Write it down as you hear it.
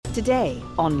Today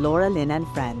on Laura Lynn and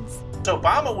Friends.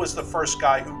 Obama was the first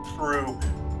guy who threw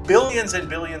billions and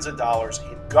billions of dollars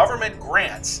in government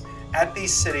grants at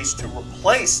these cities to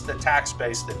replace the tax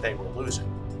base that they were losing.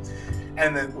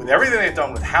 And then with everything they've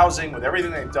done with housing, with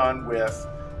everything they've done with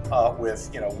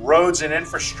roads and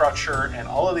infrastructure and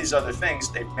all of these other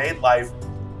things, they've made life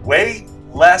way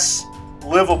less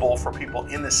livable for people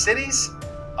in the cities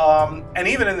and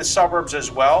even in the suburbs as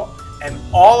well. And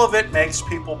all of it makes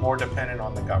people more dependent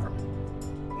on the government.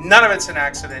 None of it's an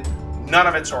accident. None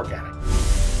of it's organic.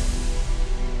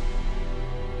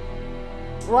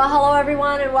 Well, hello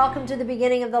everyone, and welcome to the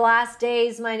beginning of the last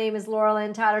days. My name is Laura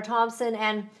Lynn Tyler Thompson,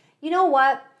 and you know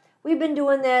what? We've been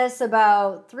doing this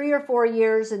about 3 or 4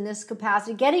 years in this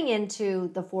capacity, getting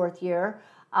into the fourth year,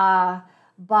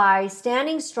 by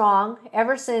standing strong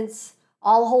ever since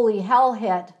all holy hell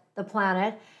hit the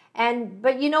planet.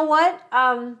 But you know what?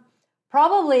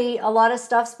 Probably a lot of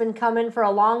stuff's been coming for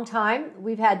a long time.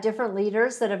 We've had different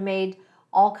leaders that have made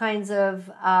all kinds of,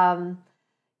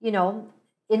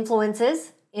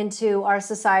 influences into our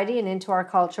society and into our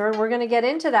culture. And we're going to get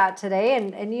into that today.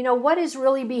 And you know, what is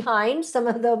really behind some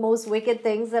of the most wicked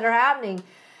things that are happening.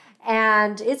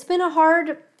 And it's been a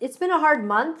hard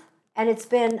month, and it's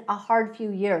been a hard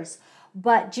few years.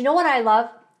 But do you know what I love?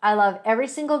 I love every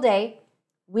single day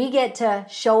we get to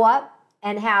show up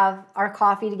and have our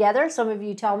coffee together. Some of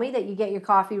you tell me that you get your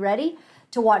coffee ready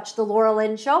to watch the Laura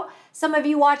Lynn Show. Some of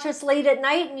you watch us late at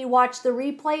night and you watch the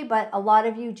replay, but a lot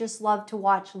of you just love to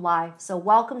watch live. So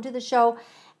welcome to the show,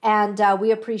 and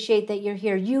we appreciate that you're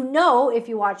here. You know, if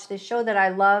you watch this show, that I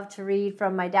love to read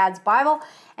from my dad's Bible,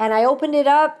 and I opened it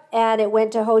up and it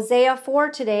went to Hosea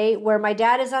 4 today, where my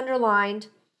dad is underlined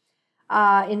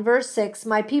in verse 6,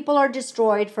 "My people are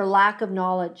destroyed for lack of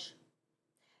knowledge.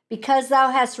 Because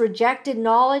thou hast rejected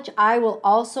knowledge, I will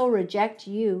also reject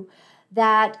you,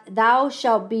 that thou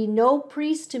shalt be no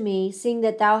priest to me, seeing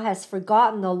that thou hast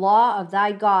forgotten the law of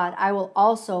thy God. I will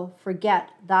also forget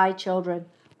thy children."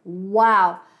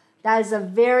 Wow, that is a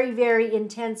very, very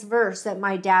intense verse that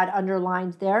my dad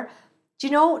underlined there. Do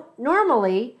you know,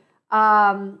 normally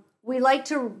we like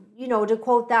to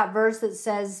quote that verse that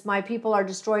says, "My people are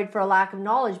destroyed for a lack of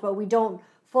knowledge," but we don't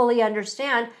fully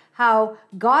understand how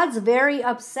God's very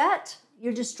upset.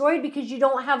 You're destroyed because you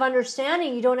don't have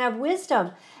understanding, you don't have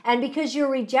wisdom. And because you're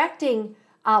rejecting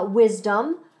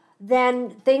wisdom, then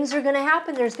things are going to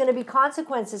happen. There's going to be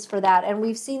consequences for that. And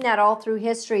we've seen that all through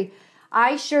history.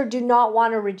 I sure do not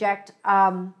want to reject,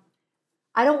 I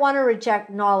don't want to reject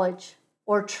knowledge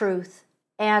or truth.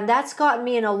 And that's gotten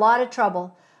me in a lot of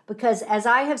trouble, because as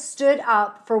I have stood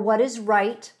up for what is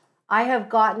right, I have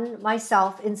gotten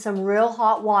myself in some real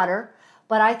hot water,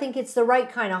 but I think it's the right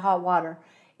kind of hot water.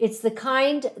 It's the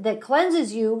kind that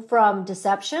cleanses you from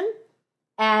deception,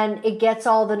 and it gets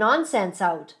all the nonsense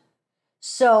out.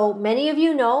 So many of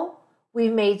you know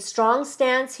we've made strong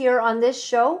stands here on this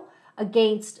show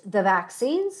against the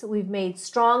vaccines. We've made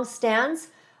strong stands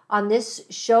on this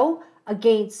show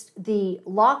against the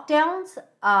lockdowns,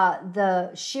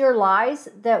 the sheer lies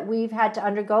that we've had to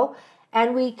undergo.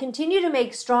 And we continue to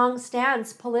make strong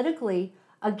stands politically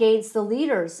against the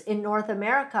leaders in North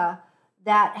America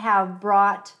that have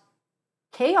brought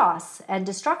chaos and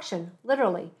destruction,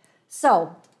 literally.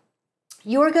 So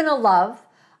you're going to love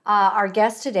our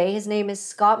guest today. His name is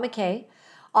Scott McKay,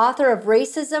 author of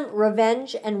Racism,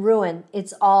 Revenge, and Ruin.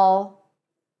 It's all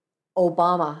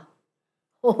Obama.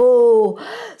 Oh,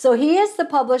 so he is the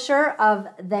publisher of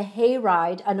The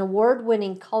Hayride, an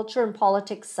award-winning culture and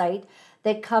politics site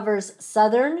that covers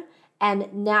Southern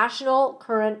and national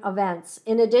current events.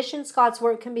 In addition, Scott's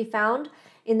work can be found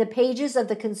in the pages of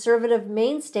the conservative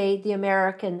mainstay, The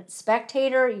American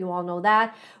Spectator, you all know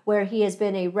that, where he has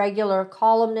been a regular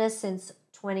columnist since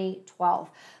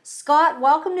 2012. Scott,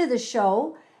 welcome to the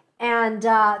show, and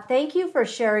thank you for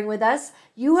sharing with us.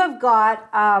 You have got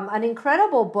an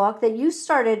incredible book that you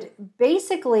started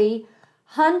basically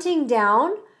hunting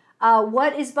down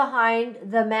what is behind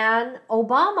the man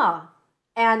Obama.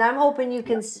 And I'm hoping you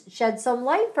can shed some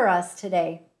light for us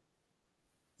today.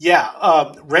 Yeah,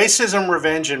 Racism,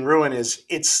 Revenge, and Ruin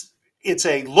it's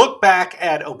a look back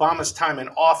at Obama's time in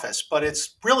office, but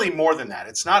it's really more than that.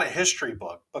 It's not a history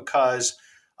book, because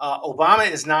Obama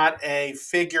is not a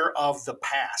figure of the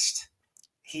past.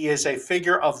 He is a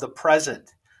figure of the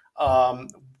present.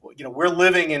 We're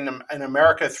living in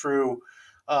America through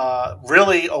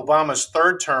really Obama's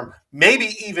third term,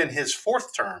 maybe even his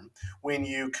fourth term, when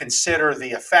you consider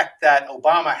the effect that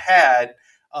Obama had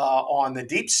on the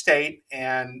deep state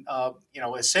and,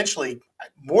 essentially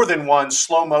more than one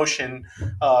slow motion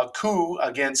coup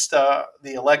against the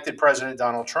elected President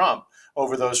Donald Trump.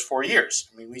 over those 4 years.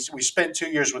 I mean, we spent 2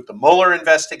 years with the Mueller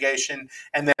investigation,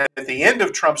 and then at the end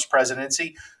of Trump's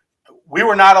presidency, we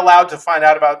were not allowed to find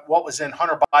out about what was in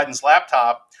Hunter Biden's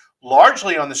laptop,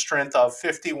 largely on the strength of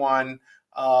 51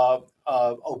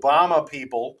 Obama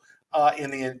people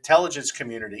in the intelligence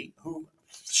community who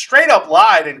straight up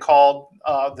lied and called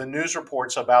the news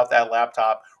reports about that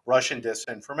laptop Russian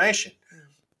disinformation.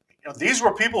 These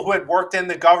were people who had worked in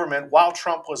the government while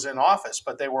Trump was in office,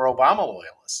 but they were Obama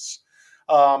loyalists.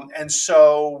 And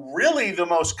so really the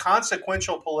most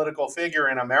consequential political figure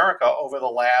in America over the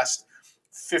last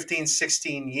 15,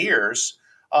 16 years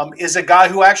is a guy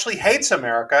who actually hates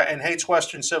America and hates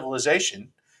Western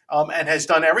civilization and has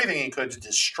done everything he could to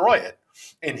destroy it.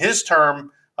 In his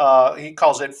term, he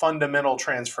calls it fundamental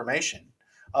transformation.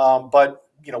 But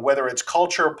whether it's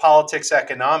culture, politics,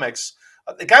 economics,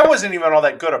 the guy wasn't even all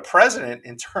that good a president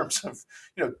in terms of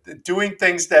doing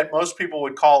things that most people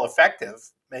would call effective,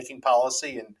 making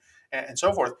policy and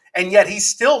so forth. And yet he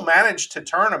still managed to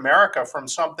turn America from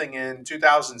something in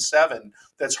 2007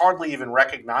 that's hardly even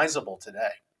recognizable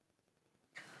today.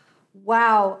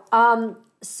 Wow.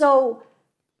 So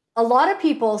a lot of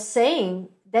people saying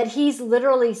that he's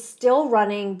literally still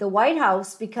running the White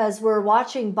House, because we're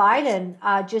watching Biden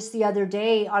just the other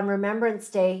day on Remembrance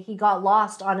Day. He got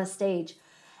lost on a stage.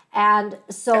 And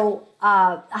so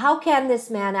how can this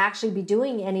man actually be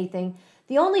doing anything?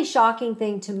 The only shocking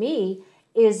thing to me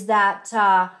is that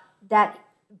that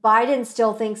Biden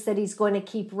still thinks that he's going to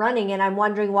keep running. And I'm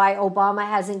wondering why Obama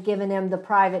hasn't given him the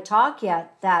private talk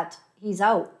yet that he's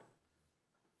out.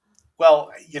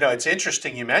 Well, it's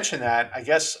interesting you mentioned that. I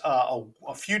guess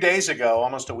a few days ago,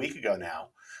 almost a week ago now,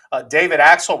 David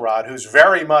Axelrod, who's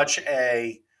very much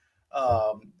a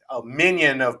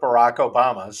minion of Barack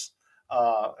Obama's,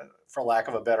 for lack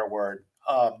of a better word,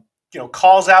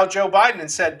 calls out Joe Biden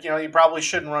and said, you probably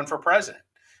shouldn't run for president.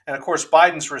 And of course,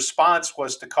 Biden's response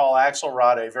was to call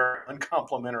Axelrod a very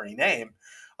uncomplimentary name.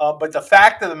 But the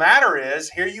fact of the matter is,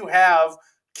 here you have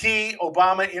key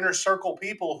Obama inner circle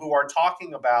people who are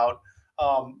talking about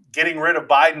getting rid of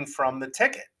Biden from the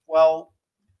ticket. Well,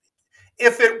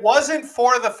 if it wasn't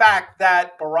for the fact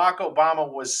that Barack Obama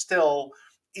was still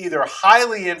either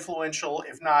highly influential,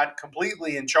 if not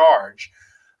completely in charge,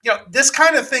 this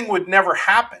kind of thing would never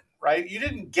happen, right? You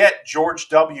didn't get George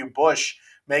W. Bush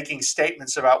making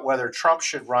statements about whether Trump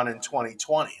should run in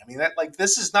 2020. I mean,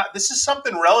 this is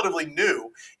something relatively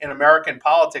new in American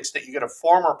politics, that you get a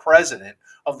former president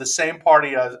of the same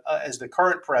party as the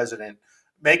current president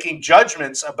making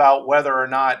judgments about whether or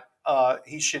not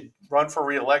he should run for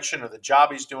re-election, or the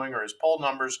job he's doing, or his poll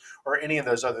numbers, or any of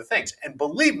those other things. And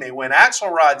believe me, when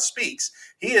Axelrod speaks,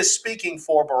 he is speaking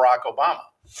for Barack Obama.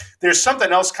 There's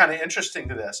something else kind of interesting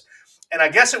to this. And I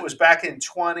guess it was back in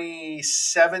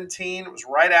 2017. It was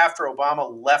right after Obama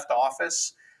left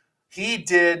office. He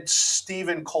did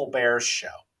Stephen Colbert's show.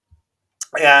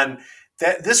 And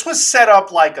this was set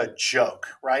up like a joke,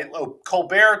 right?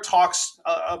 Colbert talks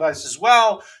about this as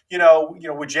well.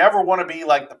 Would you ever want to be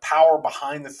like the power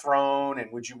behind the throne?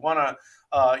 And would you want to,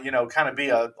 kind of be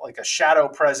a shadow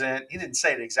president? He didn't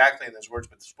say it exactly in those words,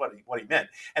 but this is what he meant.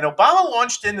 And Obama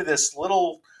launched into this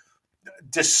little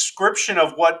description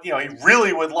of what he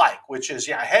really would like, which is,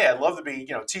 hey, I'd love to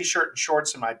be t-shirt and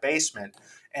shorts in my basement,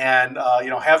 and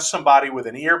have somebody with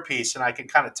an earpiece, and I can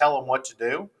kind of tell them what to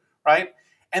do, right?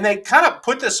 And they kind of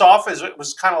put this off as it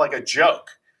was kind of like a joke.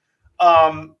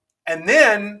 And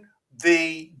then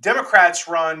the Democrats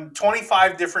run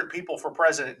 25 different people for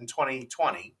president in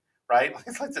 2020, right?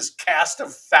 It's like this cast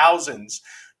of thousands.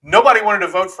 Nobody wanted to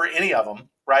vote for any of them,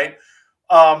 right?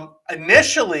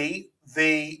 Initially,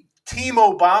 the Team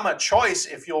Obama choice,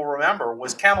 if you'll remember,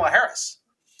 was Kamala Harris.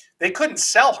 They couldn't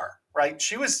sell her, right?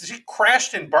 She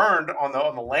crashed and burned on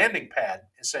the landing pad,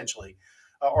 essentially,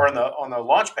 or on the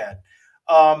launch pad.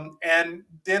 And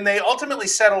then they ultimately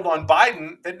settled on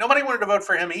Biden, that nobody wanted to vote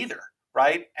for him either,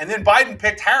 right? And then Biden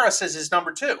picked Harris as his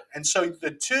number two. And so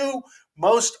the two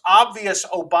most obvious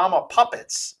Obama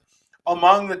puppets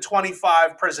among the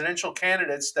 25 presidential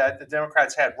candidates that the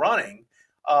Democrats had running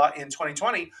in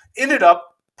 2020 ended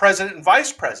up president and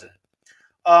vice president.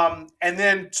 And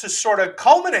then to sort of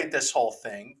culminate this whole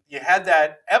thing, you had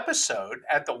that episode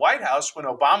at the White House when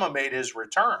Obama made his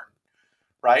return,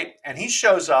 right? And he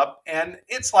shows up, and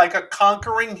it's like a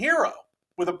conquering hero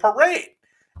with a parade.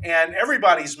 And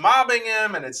everybody's mobbing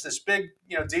him, and it's this big,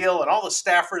 deal, and all the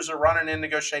staffers are running in to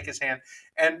go shake his hand.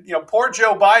 And, poor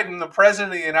Joe Biden, the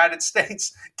president of the United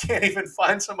States, can't even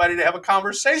find somebody to have a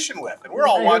conversation with. And we're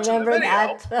all watching the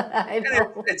video. And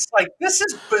it's like, this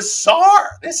is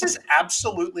bizarre. This is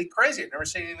absolutely crazy. I've never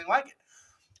seen anything like it.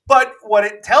 But what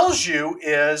it tells you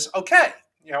is, okay,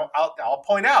 I'll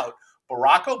point out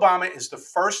Barack Obama is the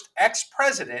first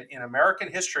ex-president in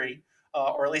American history,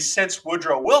 or at least since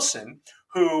Woodrow Wilson,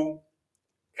 who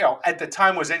at the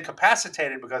time was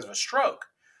incapacitated because of a stroke,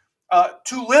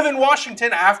 to live in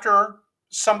Washington after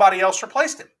somebody else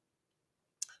replaced him.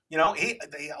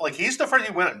 He's the first.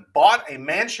 He went and bought a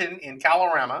mansion in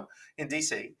Calorama in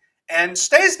D.C. and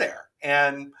stays there.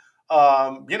 And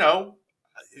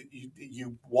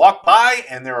you walk by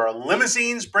and there are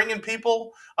limousines bringing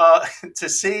people to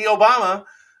see Obama.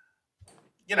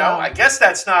 I Wow. guess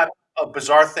that's not a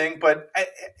bizarre thing, but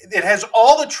it has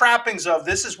all the trappings of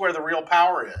this is where the real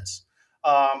power is.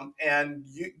 And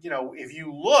if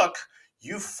you look,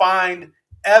 you find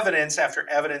evidence after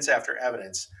evidence after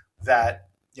evidence that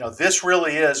this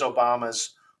really is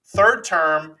Obama's third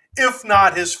term, if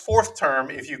not his fourth term,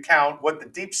 if you count what the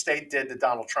deep state did to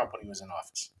Donald Trump when he was in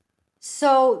office.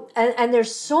 So, and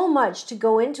there's so much to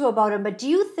go into about him, but do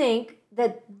you think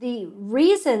that the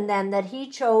reason then that he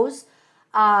chose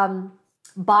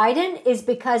Biden is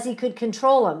because he could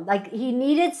control him? Like he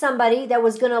needed somebody that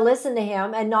was going to listen to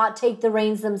him and not take the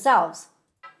reins themselves.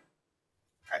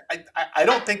 I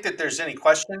don't think that there's any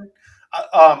question.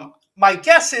 My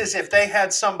guess is if they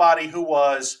had somebody who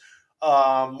was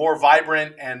more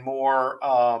vibrant and more,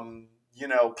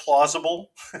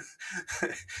 plausible,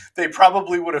 they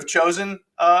probably would have chosen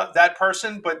that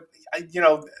person. But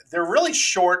they're really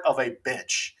short of a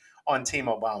bitch on Team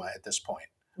Obama at this point.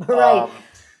 Right.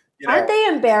 Aren't You they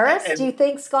embarrassed? Do and you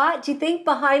think, Scott? Do you think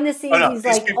behind the oh scenes no, he's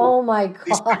like, oh my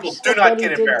these people gosh, do look what not he get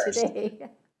did embarrassed. today?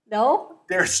 No?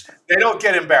 They don't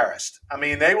get embarrassed. I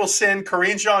mean, they will send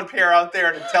Karine Jean-Pierre out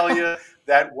there to tell you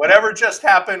that whatever just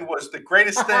happened was the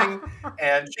greatest thing,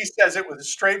 and she says it with a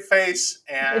straight face,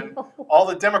 and all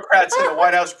the Democrats in the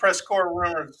White House press corps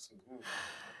room are,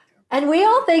 And we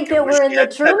all think I that wish we're in he the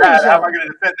hadn't said Truman that. How am I Show. going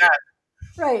to defend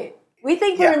that? Right. We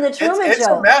think we're Yeah, in the it's Truman it's a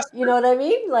Show. mess. You know what I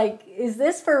mean? Like, is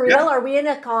this for real? Yeah, Are we in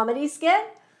a comedy skit?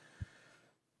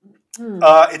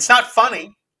 it's not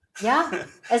funny, Yeah. or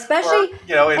Especially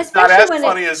it's not especially as when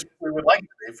funny it as we would like it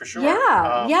to be for sure.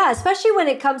 yeah, especially when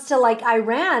it comes to like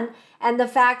Iran and the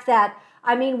fact that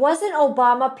I mean, wasn't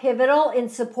Obama pivotal in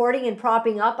supporting and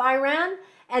propping up Iran?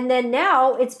 And then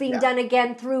now it's being Yeah. done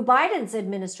again through Biden's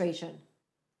administration.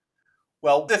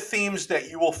 Well, the themes that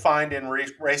you will find in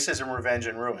Racism, Revenge,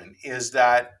 and Ruin is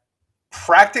that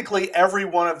practically every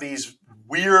one of these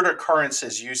weird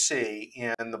occurrences you see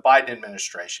in the Biden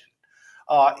administration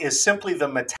is simply the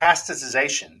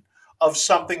metastasization of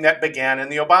something that began in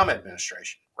the Obama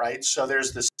administration, right? So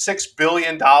there's the $6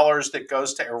 billion that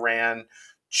goes to Iran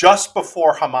just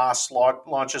before Hamas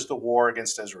launches the war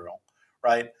against Israel,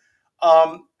 right?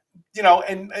 Um,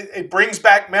 and it brings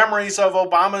back memories of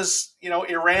Obama's,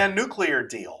 Iran nuclear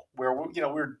deal, where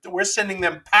we're sending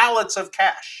them pallets of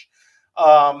cash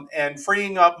and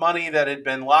freeing up money that had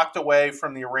been locked away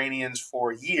from the Iranians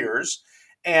for years.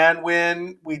 And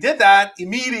when we did that,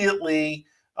 immediately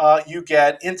you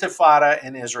get intifada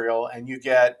in Israel, and you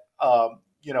get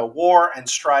war and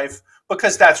strife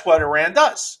because that's what Iran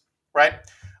does, right?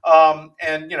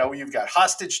 And you've got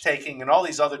hostage taking and all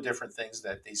these other different things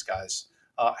that these guys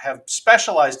have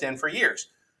specialized in for years.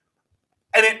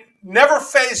 And it never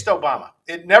phased Obama.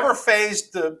 It never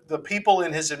phased the people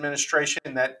in his administration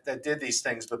that did these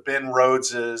things, the Ben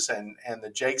Rhodeses and the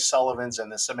Jake Sullivans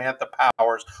and the Samantha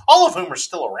Powers, all of whom are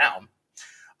still around,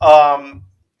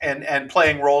 and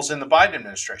playing roles in the Biden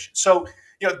administration. So,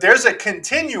 there's a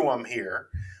continuum here,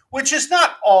 which is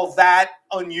not all that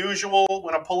unusual.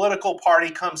 When a political party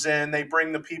comes in, they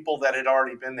bring the people that had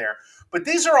already been there. But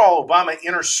these are all Obama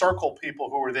inner circle people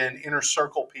who were then inner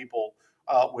circle people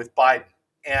with Biden.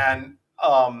 And,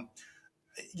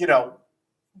 you know,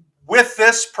 with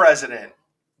this president,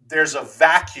 there's a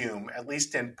vacuum, at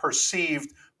least in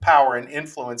perceived power and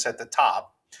influence at the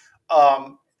top.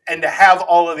 And to have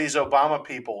all of these Obama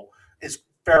people is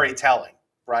very telling,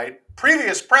 right?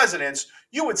 Previous presidents,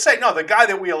 you would say, no, the guy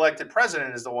that we elected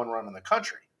president is the one running the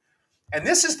country. And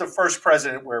this is the first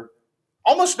president where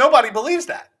almost nobody believes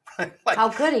that. Like How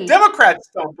could he? Democrats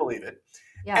don't believe it.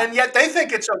 Yeah. And yet they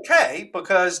think it's okay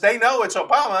because they know it's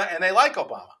Obama and they like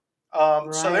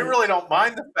Obama. So they really Right. don't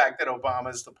mind the fact that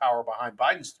Obama is the power behind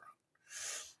Biden's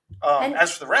throne. And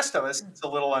As for the rest of us, it's a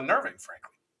little unnerving,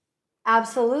 frankly.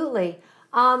 absolutely.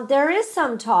 There is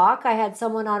some talk. I had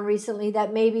someone on recently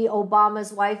that maybe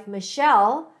Obama's wife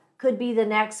Michelle could be the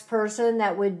next person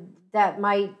that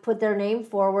might put their name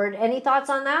forward. Any thoughts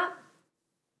on that?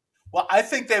 Well, I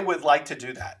think they would like to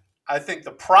do that. I think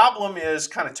the problem is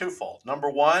kind of twofold. Number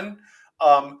one,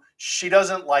 she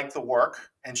doesn't like the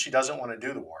work and she doesn't want to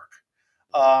do the work.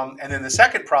 And then the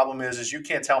second problem is you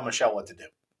can't tell Michelle what to do.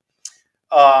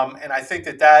 And I think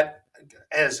that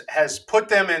has put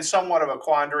them in somewhat of a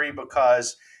quandary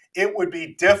because it would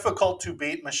be difficult to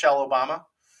beat Michelle Obama,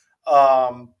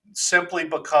 simply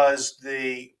because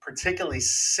the particularly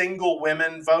single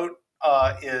women vote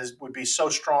is would be so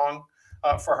strong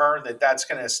for her that that's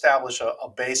going to establish a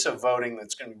base of voting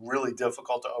that's going to be really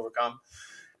difficult to overcome.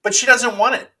 But she doesn't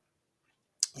want it,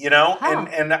 Huh.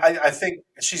 and I think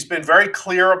she's been very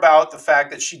clear about the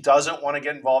fact that she doesn't want to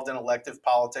get involved in elective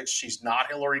politics. She's not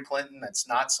Hillary Clinton. That's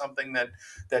not something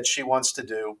that she wants to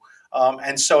do.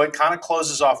 And so it kind of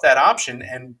closes off that option.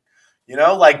 And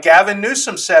like Gavin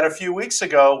Newsom said a few weeks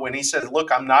ago when he said,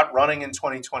 "Look, I'm not running in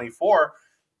 2024."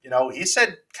 He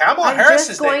said Kamala I'm Harris just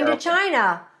is the going heir to apparent.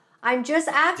 China. I'm just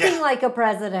Yeah, acting like a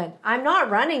president. I'm not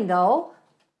running though.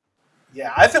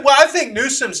 yeah. I think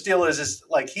Newsom's deal is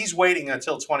like he's waiting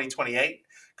until 2028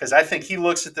 because I think he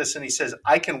looks at this and he says,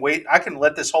 "I can wait. I can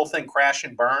let this whole thing crash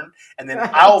and burn, and then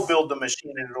I'll Right. build the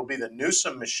machine, and it'll be the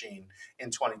Newsom machine in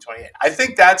 2028." I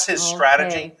think that's his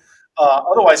strategy. Okay.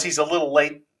 Otherwise, he's a little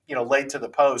late. Late to the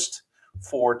post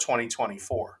for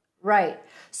 2024. Right.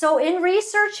 So, in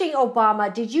researching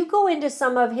Obama, did you go into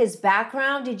some of his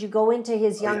background? Did you go into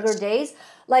his Oh younger yes. days?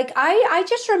 Like, I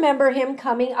just remember him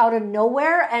coming out of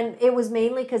nowhere, and it was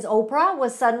mainly because Oprah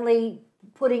was suddenly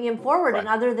putting him forward. And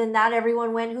Right. other than that,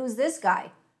 everyone went, "Who's this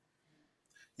guy?"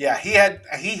 Yeah, he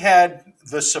had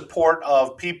the support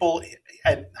of people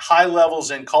at high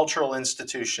levels in cultural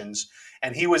institutions,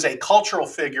 and he was a cultural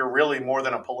figure really more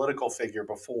than a political figure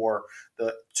before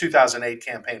the 2008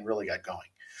 campaign really got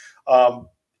going.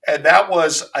 And that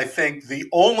was, I think, the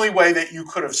only way that you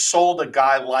could have sold a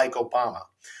guy like Obama,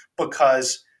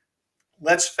 because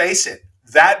let's face it,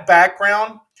 that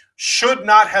background should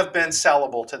not have been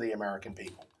sellable to the American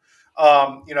people.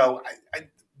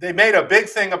 They made a big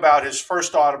thing about his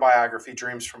first autobiography,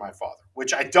 Dreams from My Father,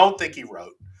 which I don't think he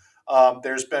wrote.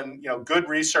 There's been good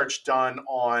research done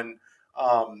on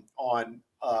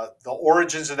the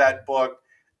origins of that book.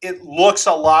 It looks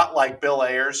a lot like Bill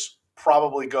Ayers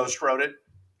probably ghost wrote it.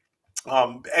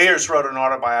 Ayers wrote an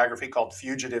autobiography called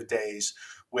Fugitive Days,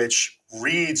 which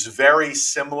reads very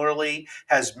similarly,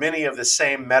 has many of the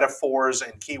same metaphors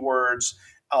and keywords,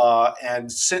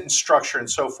 and sentence structure and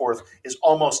so forth is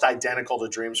almost identical to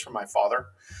Dreams from My Father.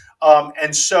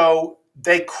 And so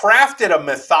they crafted a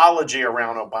mythology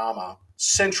around Obama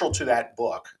central to that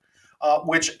book,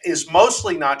 which is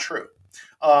mostly not true.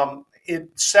 It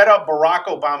set up Barack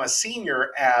Obama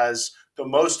Sr. as the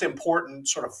most important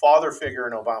sort of father figure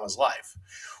in Obama's life,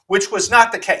 which was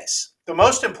not the case. The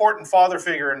most important father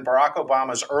figure in Barack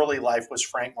Obama's early life was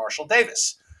Frank Marshall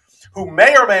Davis, who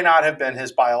may or may not have been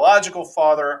his biological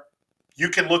father. You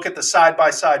can look at the side by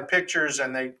side pictures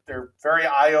and they're very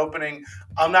eye opening.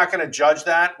 I'm not going to judge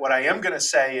that. What I am going to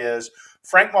say is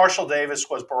Frank Marshall Davis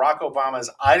was Barack Obama's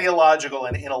ideological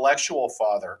and intellectual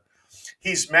father.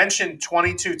 He's mentioned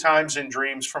 22 times in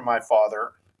Dreams from My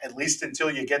Father, at least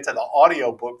until you get to the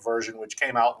audiobook version, which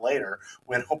came out later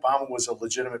when Obama was a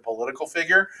legitimate political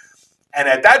figure. And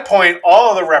at that point,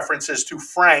 all of the references to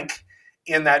Frank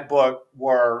in that book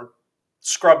were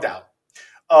scrubbed out.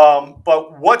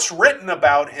 But what's written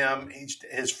about him,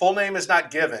 his full name is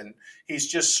not given. He's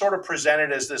just sort of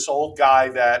presented as this old guy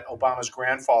that Obama's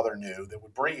grandfather knew that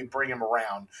would bring him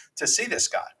around to see this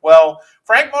guy. Well,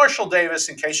 Frank Marshall Davis,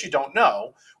 in case you don't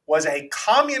know, was a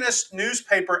communist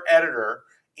newspaper editor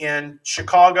in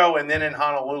Chicago and then in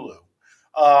Honolulu,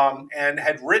 and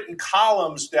had written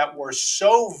columns that were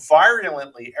so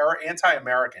virulently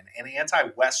anti-American and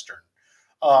anti-Western,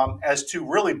 as to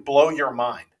really blow your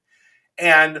mind.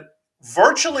 And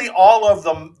virtually all of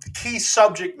the key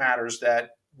subject matters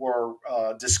that were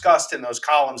discussed in those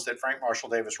columns that Frank Marshall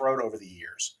Davis wrote over the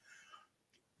years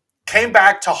came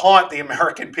back to haunt the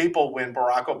American people when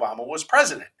Barack Obama was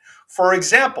president. For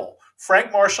example,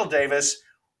 Frank Marshall Davis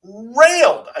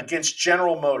railed against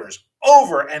General Motors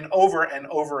over and over and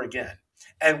over again.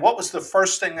 And what was the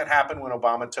first thing that happened when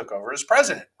Obama took over as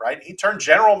president, right? He turned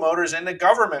General Motors into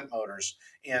government motors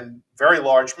in very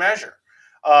large measure.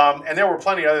 And there were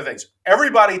plenty of other things.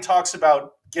 Everybody talks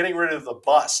about getting rid of the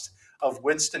bust of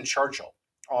Winston Churchill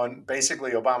on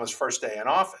basically Obama's first day in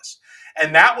office.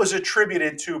 And that was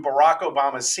attributed to Barack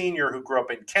Obama Sr., who grew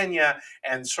up in Kenya,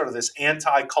 and sort of this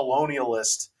anti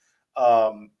colonialist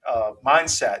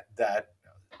mindset that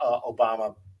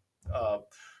Obama uh,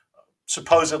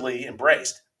 supposedly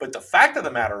embraced. But the fact of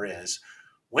the matter is,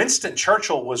 Winston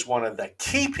Churchill was one of the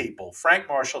key people Frank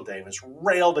Marshall Davis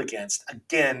railed against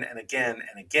again and again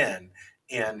and again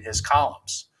in his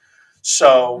columns.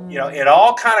 So, it Mm.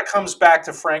 all kind of comes back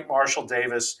to Frank Marshall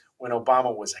Davis when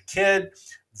Obama was a kid.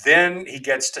 Then he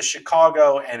gets to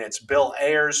Chicago, and it's Bill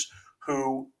Ayers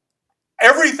who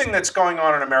everything that's going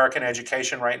on in American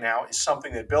education right now is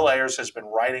something that Bill Ayers has been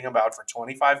writing about for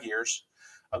 25 years.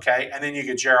 Okay. And then you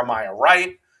get Jeremiah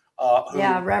Wright,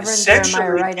 Yeah, who Reverend Jeremiah essentially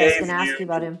Wright. I was gave going to you ask you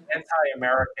about the him.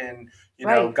 anti-American,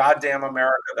 Right. goddamn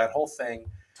America, that whole thing.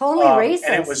 Totally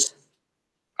And it racist. was,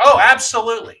 oh,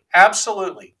 absolutely,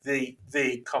 absolutely,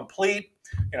 the complete,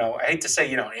 I hate to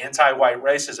say, anti-white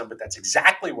racism, but that's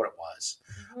exactly what it was.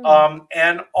 Mhm.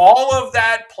 And all of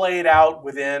that played out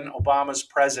within Obama's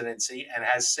presidency and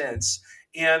has since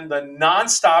in the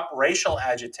nonstop racial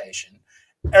agitation.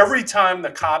 Every time the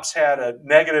cops had a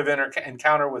negative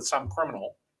encounter with some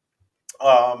criminal,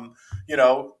 um, you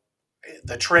know,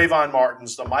 the Trayvon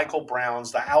Martins, the Michael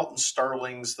Browns, the Alton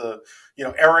Sterlings, the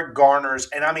Eric Garners,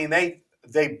 and I mean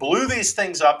they blew these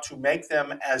things up to make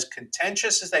them as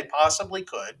contentious as they possibly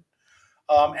could.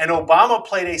 And Obama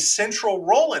played a central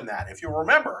role in that. If you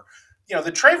remember,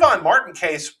 the Trayvon Martin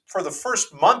case for the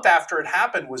first month after it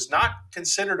happened was not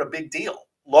considered a big deal.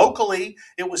 Locally,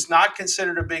 it was not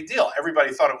considered a big deal.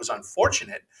 Everybody thought it was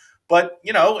unfortunate, but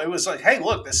it was like, hey,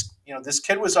 look, this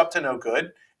kid was up to no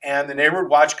good, and the neighborhood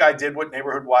watch guy did what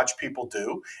neighborhood watch people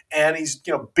do, and he's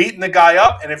beating the guy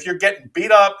up. And if you're getting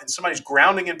beat up and somebody's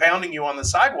grounding and pounding you on the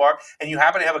sidewalk, and you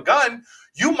happen to have a gun,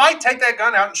 you might take that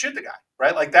gun out and shoot the guy,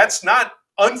 right? Like that's not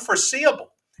unforeseeable.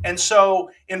 And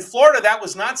so in Florida, that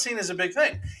was not seen as a big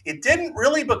thing. It didn't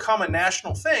really become a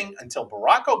national thing until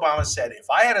Barack Obama said, if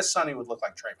I had a son, he would look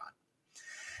like Trayvon.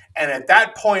 And at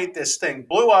that point, this thing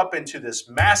blew up into this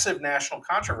massive national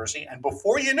controversy. And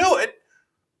before you knew it,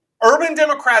 urban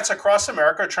Democrats across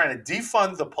America are trying to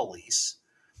defund the police.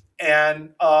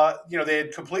 And, they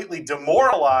had completely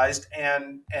demoralized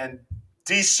and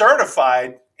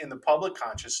decertified in the public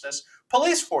consciousness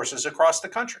police forces across the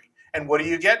country. And what do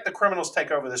you get? The criminals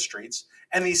take over the streets,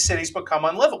 and these cities become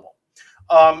unlivable.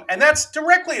 And that's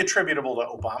directly attributable to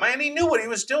Obama, and he knew what he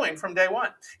was doing from day one.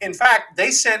 In fact,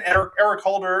 they sent Eric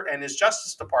Holder and his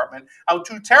Justice Department out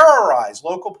to terrorize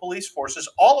local police forces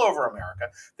all over America.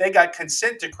 They got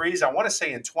consent decrees, I want to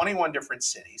say, in 21 different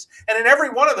cities. And in every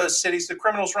one of those cities, the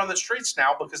criminals run the streets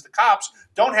now because the cops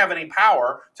don't have any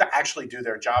power to actually do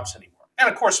their jobs anymore. And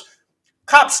of course,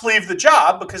 cops leave the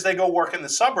job because they go work in the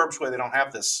suburbs where they don't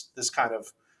have this kind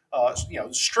of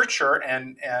stricture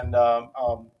and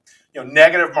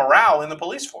negative morale in the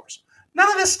police force. None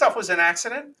of this stuff was an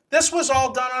accident. This was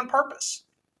all done on purpose,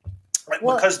 right?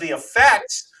 Well, Because the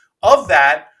effects of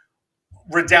that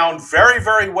redound very,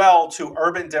 very well to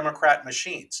urban Democrat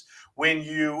machines. When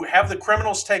you have the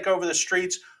criminals take over the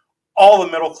streets, all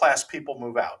the middle class people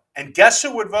move out. And guess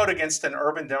who would vote against an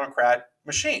urban Democrat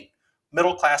machine?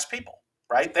 Middle class people,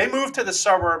 right? They move to the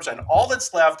suburbs, and all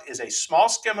that's left is a small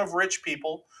skim of rich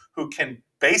people who can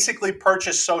basically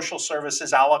purchase social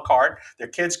services a la carte. Their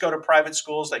kids go to private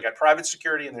schools. They got private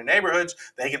security in their neighborhoods.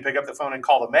 They can pick up the phone and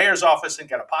call the mayor's office and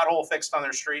get a pothole fixed on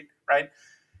their street, right?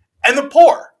 And the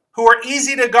poor, who are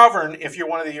easy to govern if you're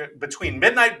one of the between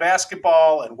midnight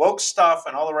basketball and woke stuff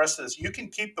and all the rest of this. You can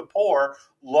keep the poor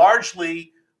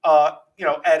largely,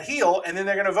 at heel, and then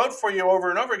they're going to vote for you over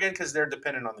and over again because they're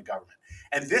dependent on the government.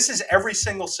 And this is every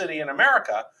single city in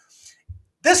America.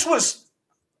 This was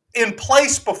in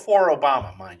place before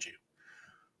Obama, mind you,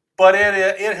 but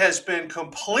it has been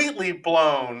completely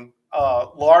blown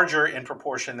larger in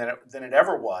proportion than it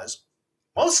ever was.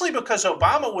 Mostly because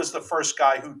Obama was the first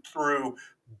guy who threw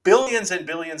billions and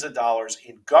billions of dollars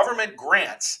in government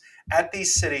grants at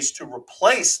these cities to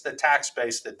replace the tax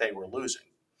base that they were losing.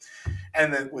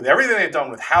 And then with everything they've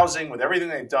done with housing, with everything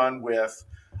they've done with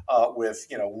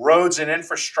roads and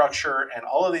infrastructure and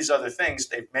all of these other things,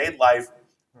 they've made life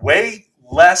way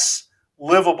less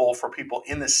livable for people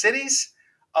in the cities,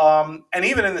 and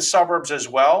even in the suburbs as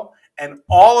well. And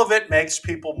all of it makes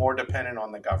people more dependent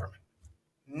on the government.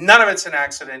 None of it's an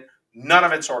accident. None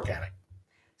of it's organic.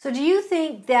 so do you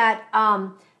think that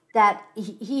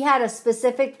he had a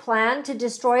specific plan to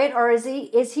destroy it, or is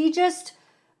he just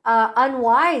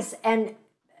unwise and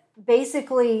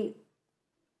basically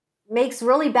makes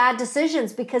really bad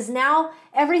decisions because now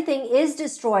everything is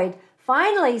destroyed?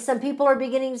 Finally, some people are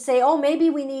beginning to say, oh, maybe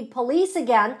we need police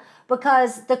again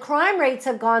because the crime rates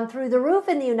have gone through the roof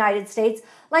in the United States.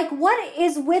 Like, what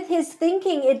is with his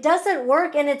thinking? It doesn't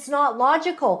work and it's not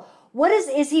logical. What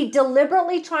is he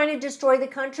deliberately trying to destroy the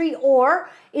country, or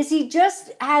is he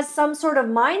just has some sort of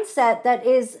mindset that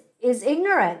is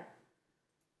ignorant?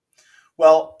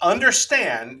 Well,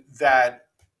 understand that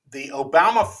the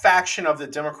Obama faction of the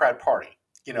Democrat Party,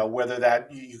 whether that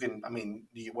you can, I mean,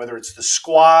 whether it's the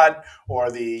Squad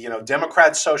or the,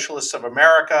 Democrat Socialists of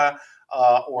America,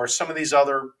 or some of these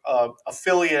other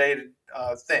affiliated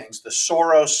things, the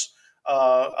Soros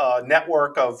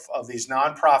network of these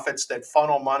nonprofits that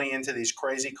funnel money into these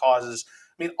crazy causes.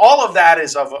 I mean, all of that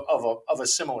is of a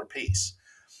similar piece.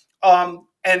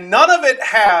 And none of it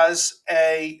has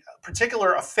a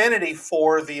particular affinity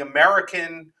for the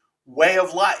American way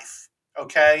of life.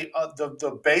 Okay,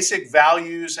 the basic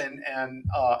values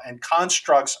and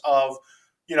constructs of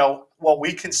what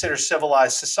we consider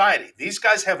civilized society. These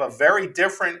guys have a very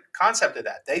different concept of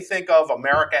that. They think of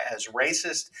America as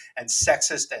racist and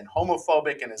sexist and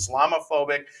homophobic and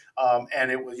Islamophobic, and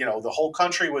it was the whole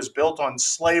country was built on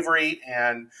slavery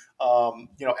and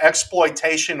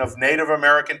exploitation of Native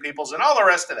American peoples and all the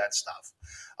rest of that stuff.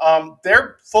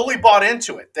 They're fully bought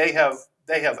into it. They have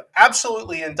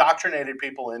absolutely indoctrinated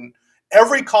people in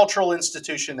every cultural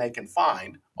institution they can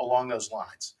find along those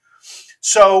lines.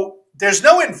 So there's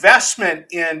no investment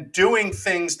in doing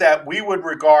things that we would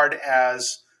regard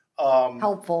as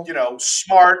Helpful.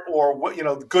 smart or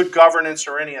good governance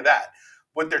or any of that.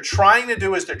 What they're trying to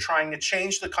do is they're trying to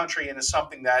change the country into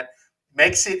something that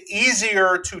makes it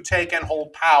easier to take and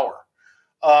hold power.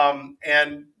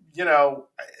 And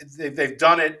they've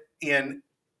done it in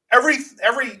every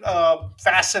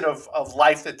facet of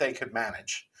life that they could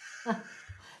manage.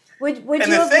 Would And you the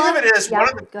have thing loved? of it is, Yeah, one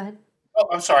of the go ahead. oh,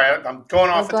 I'm sorry, I'm going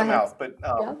No, off go at the ahead. mouth, but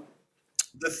Yeah.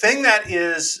 the thing that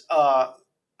is, I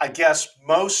guess,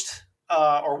 most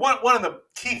or one of the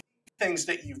key things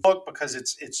that you look because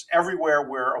it's everywhere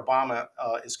where Obama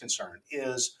is concerned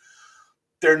is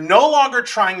they're no longer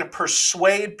trying to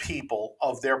persuade people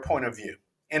of their point of view.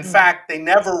 In fact, they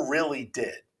never really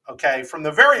did. Okay, from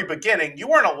the very beginning, you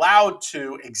weren't allowed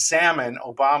to examine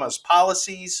Obama's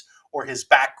policies or his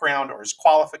background or his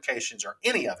qualifications or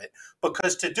any of it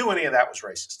because to do any of that was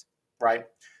racist, right?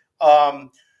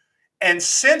 And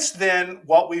since then,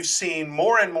 what we've seen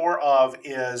more and more of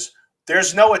is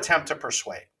there's no attempt to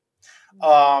persuade.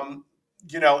 And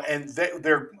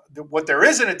what there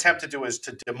is an attempt to do is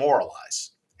to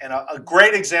demoralize. And a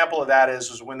great example of that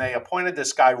is when they appointed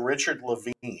this guy, Richard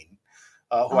Levine,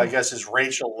 who I guess is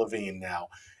Rachel Levine now,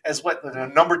 as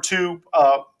the number two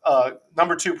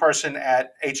person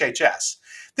at HHS.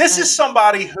 This is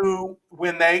somebody who,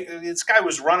 this guy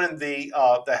was running the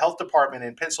health department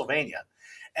in Pennsylvania,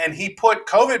 and he put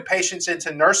COVID patients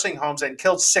into nursing homes and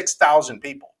killed 6,000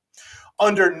 people.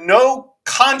 Under no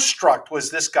construct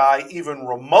was this guy even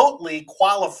remotely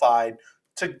qualified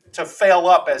to fail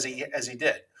up as he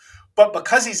did. But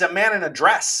because he's a man in a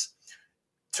dress,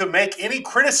 to make any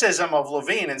criticism of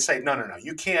Levine and say, no,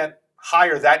 you can't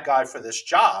hire that guy for this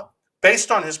job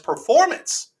based on his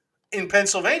performance in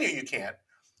Pennsylvania, you can't.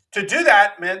 To do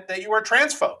that meant that you were a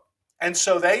transphobe. And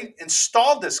so they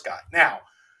installed this guy. Now,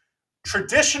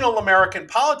 traditional American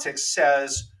politics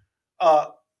says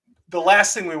the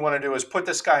last thing we want to do is put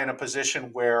this guy in a position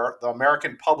where the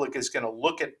American public is going to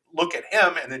look at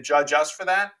him and then judge us for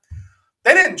that.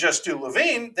 They didn't just do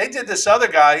Levine; they did this other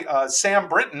guy, Sam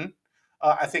Brinton,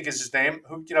 I think is his name,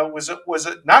 who was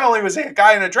not only was he a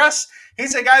guy in a dress,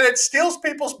 he's a guy that steals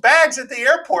people's bags at the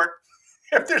airport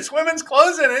if there's women's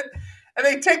clothes in it, and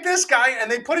they take this guy and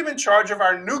they put him in charge of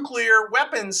our nuclear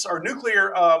weapons or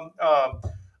nuclear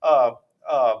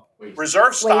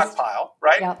reserve stockpile,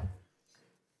 right? Yep.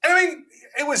 And I mean,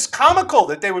 it was comical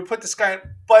that they would put this guy in,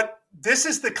 but this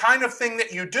is the kind of thing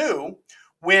that you do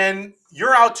when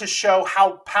you're out to show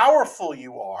how powerful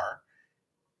you are,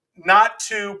 not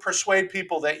to persuade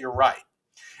people that you're right.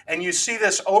 And you see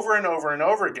this over and over and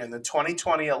over again. The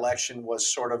 2020 election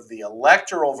was sort of the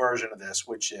electoral version of this,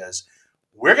 which is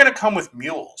we're going to come with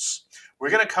mules. We're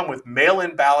going to come with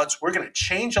mail-in ballots. We're going to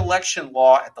change election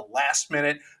law at the last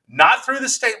minute, not through the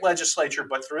state legislature,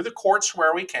 but through the courts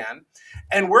where we can.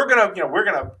 And we're going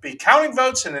to be counting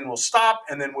votes, and then we'll stop,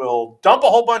 and then we'll dump a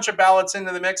whole bunch of ballots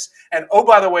into the mix. And oh,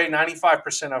 by the way,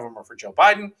 95% of them are for Joe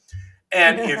Biden.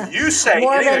 And if you say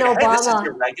anything, hey, this is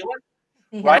irregular,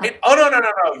 right? Oh,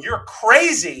 no, you're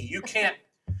crazy. You can't.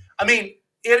 I mean,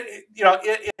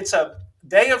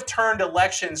 they have turned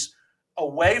elections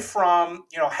away from,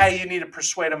 hey, you need to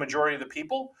persuade a majority of the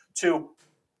people to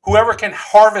whoever can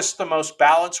harvest the most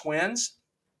ballots wins.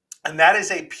 And that is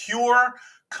a pure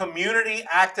community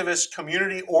activist,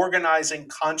 community organizing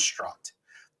construct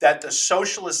that the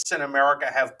socialists in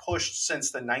America have pushed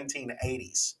since the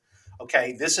 1980s.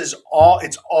 Okay, it's all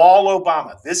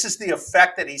Obama. This is the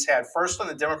effect that he's had first on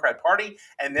the Democrat Party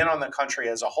and then on the country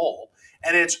as a whole.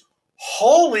 And it's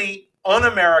wholly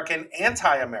un-American,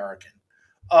 anti-American.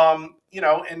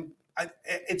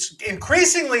 It's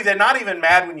increasingly, they're not even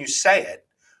mad when you say it,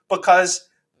 because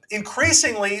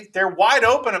increasingly they're wide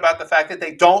open about the fact that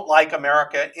they don't like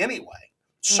America anyway.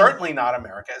 Certainly not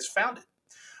America as founded.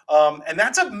 And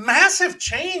that's a massive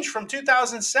change from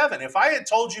 2007. If I had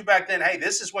told you back then, hey,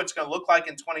 this is what's going to look like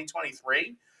in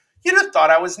 2023, you'd have thought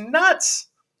I was nuts.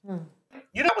 Hmm.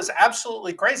 You know, it was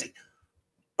absolutely crazy.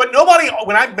 But nobody,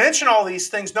 when I mention all these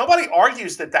things, nobody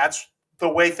argues that that's the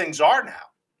way things are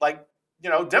now. Like,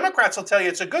 Democrats will tell you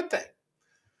it's a good thing.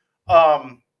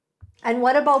 And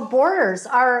what about borders?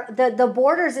 The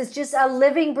borders is just a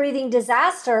living, breathing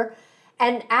disaster.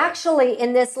 And actually,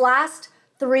 in this last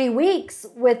 3 weeks,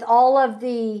 with all of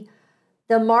the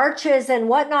marches and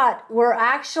whatnot,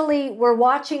 we're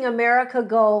watching America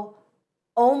go,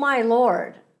 oh my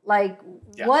Lord, like,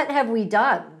 Yeah. what have we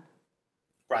done?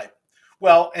 Right.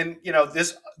 Well, and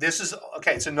this is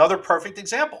okay. It's another perfect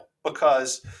example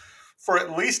because for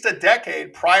at least a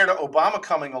decade prior to Obama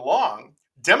coming along,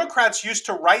 Democrats used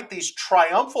to write these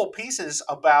triumphal pieces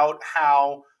about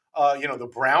how the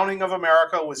browning of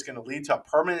America was going to lead to a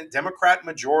permanent Democrat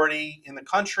majority in the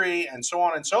country, and so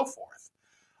on and so forth.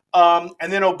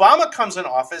 And then Obama comes in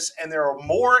office, and there are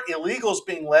more illegals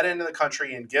being let into the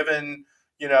country and given,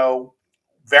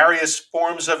 various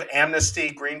forms of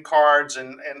amnesty, green cards,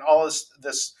 and all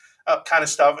this kind of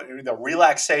stuff, the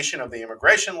relaxation of the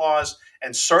immigration laws,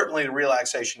 and certainly the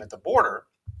relaxation at the border.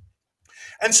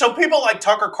 And so people like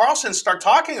Tucker Carlson start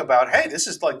talking about, hey, this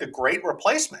is like the great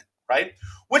replacement, right?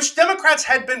 Which Democrats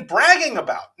had been bragging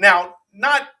about. Now,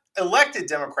 not elected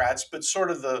Democrats, but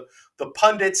sort of the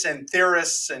pundits and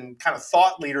theorists and kind of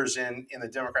thought leaders in the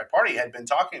Democrat Party had been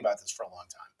talking about this for a long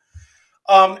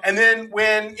time. And then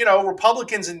when,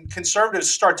 Republicans and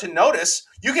conservatives start to notice,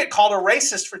 you get called a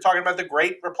racist for talking about the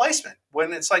great replacement.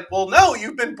 When it's like, well, no,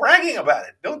 you've been bragging about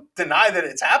it. Don't deny that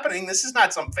it's happening. This is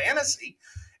not some fantasy.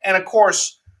 And of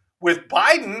course, with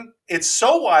Biden, it's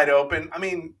so wide open. I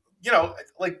mean,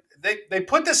 like they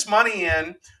put this money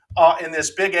in this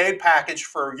big aid package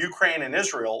for Ukraine and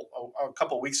Israel a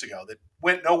couple of weeks ago that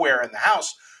went nowhere in the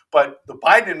House. But the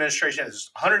Biden administration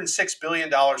has $106 billion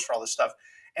for all this stuff.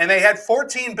 And they had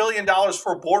 $14 billion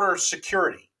for border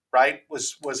security, right,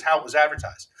 was how it was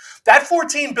advertised. That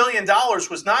 $14 billion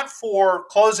was not for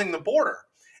closing the border.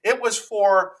 It was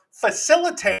for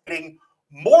facilitating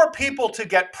more people to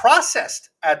get processed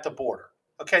at the border.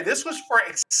 Okay, this was for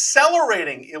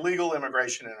accelerating illegal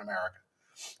immigration in America,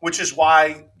 which is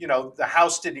why, the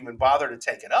House didn't even bother to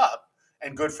take it up,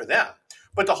 and good for them.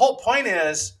 But the whole point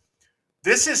is,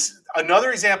 this is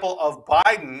another example of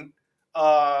Biden,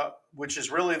 which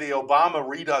is really the Obama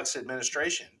Redux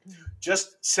administration,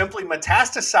 just simply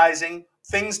metastasizing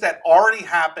things that already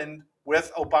happened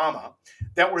with Obama,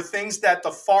 that were things that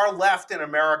the far left in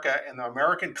America and the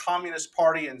American Communist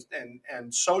Party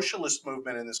and socialist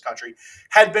movement in this country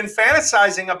had been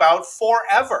fantasizing about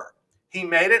forever. He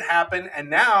made it happen, and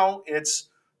now it's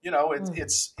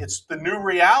the new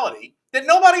reality that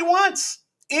nobody wants.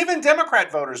 Even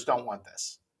Democrat voters don't want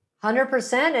this.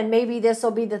 100%. And maybe this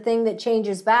will be the thing that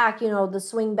changes back, the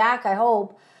swing back, I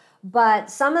hope.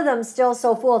 But some of them still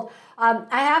so fooled. I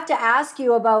have to ask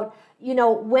you about,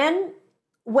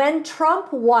 when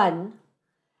Trump won,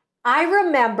 I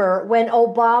remember when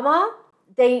Obama,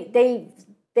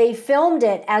 they filmed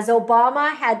it as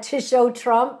Obama had to show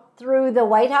Trump through the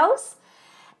White House.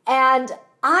 And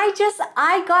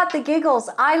I got the giggles.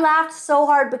 I laughed so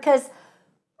hard because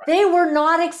they were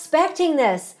not expecting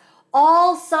this.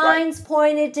 All signs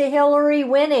pointed to Hillary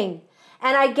winning.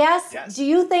 And I guess, Yes. Do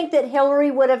you think that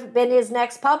Hillary would have been his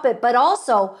next puppet? But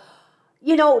also,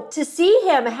 to see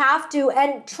him have to,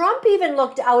 and Trump even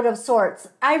looked out of sorts.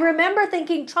 I remember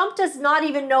thinking Trump does not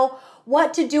even know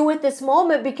what to do with this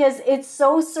moment because it's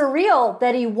so surreal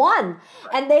that he won.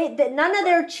 And none of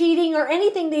their cheating or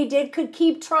anything they did could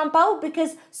keep Trump out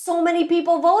because so many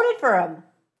people voted for him.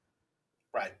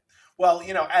 Right. Well,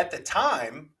 at the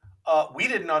time, we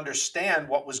didn't understand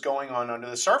what was going on under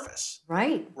the surface.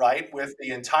 Right. Right. With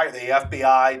the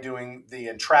FBI doing the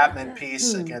entrapment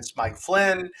piece against Mike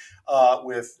Flynn,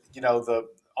 with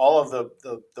all of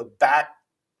the back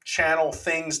channel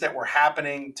things that were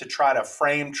happening to try to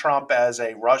frame Trump as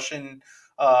a Russian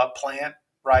plant.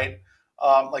 Right.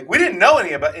 Like we didn't know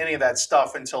any of that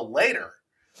stuff until later.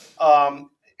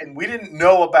 And we didn't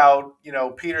know about,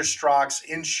 Peter Strzok's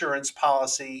insurance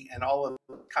policy and all of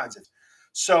those kinds of.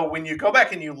 So when you go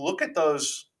back and you look at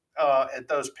those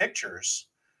pictures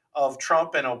of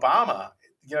Trump and Obama,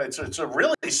 it's a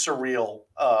really surreal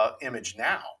image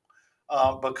now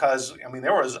because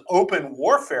there was open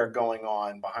warfare going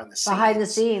on behind the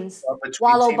scenes.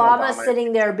 While Team Obama's Obama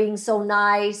sitting there being so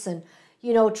nice and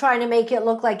trying to make it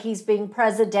look like he's being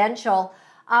presidential.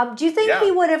 Do you think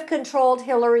he would have controlled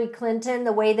Hillary Clinton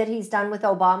the way that he's done with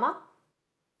Obama?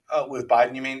 With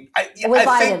Biden, you mean? With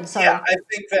Biden, sorry. Yeah, I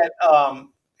think that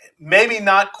maybe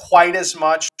not quite as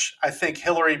much. I think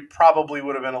Hillary probably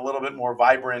would have been a little bit more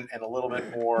vibrant and a little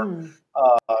bit more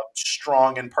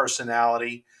strong in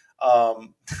personality.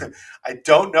 Um, I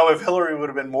don't know if Hillary would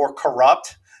have been more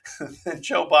corrupt than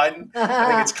Joe Biden. I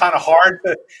think it's kind of hard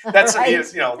to. That's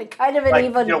Right. Kind of an like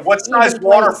even what size playing field.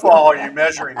 waterfall are you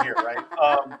measuring here,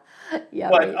 right? Yeah,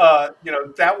 But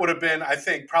right. that would have been, I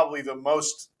think, probably the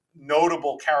most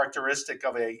notable characteristic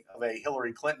of a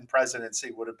Hillary Clinton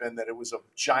presidency would have been that it was a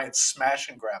giant smash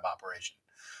and grab operation.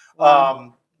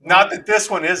 Wow. Not Yep. that this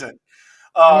one isn't,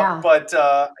 Yeah. but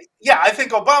yeah, I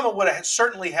think Obama would have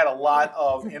certainly had a lot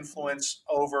of influence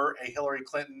over a Hillary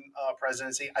Clinton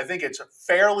presidency. I think it's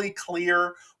fairly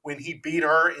clear when he beat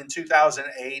her in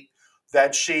 2008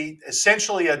 that she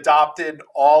essentially adopted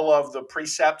all of the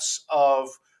precepts of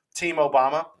Team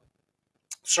Obama.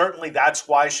 Certainly, that's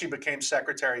why she became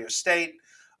Secretary of State.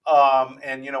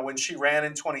 And when she ran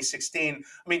in 2016,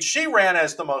 I mean, she ran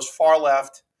as the most far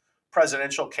left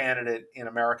presidential candidate in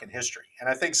American history, and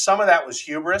I think some of that was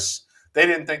hubris. They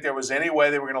didn't think there was any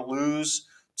way they were going to lose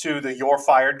to the "You're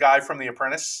fired" guy from The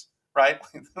Apprentice, right?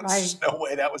 There's Right. just no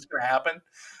way that was going to happen.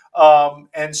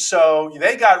 And so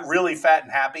they got really fat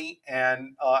and happy,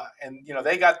 and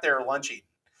they got their lunch eaten.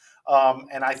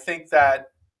 And I think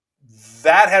that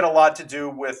had a lot to do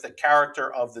with the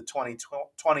character of the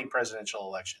 2020 presidential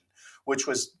election, which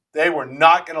was they were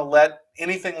not going to let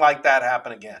anything like that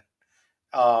happen again.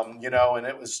 And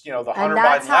it was, the And Hunter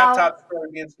that's Biden how, laptop story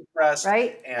being suppressed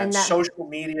right? and And that social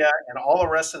media and all the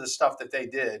rest of the stuff that they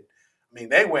did. I mean,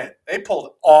 they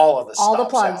pulled all of the all the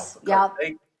stops out plugs. because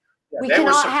Yep. We they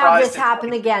were cannot have surprised this in happen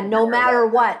 2020 again, they no were going to win. matter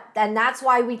what. And that's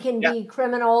why we can Yeah. be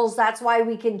criminals. That's why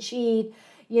we can cheat.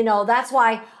 That's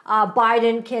why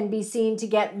Biden can be seen to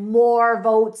get more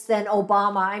votes than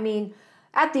Obama. I mean,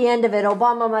 at the end of it,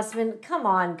 Obama must have been, come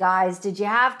on, guys, did you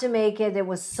have to make it? It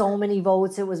was so many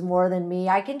votes. It was more than me.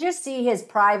 I can just see his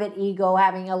private ego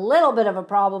having a little bit of a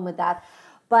problem with that.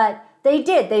 But they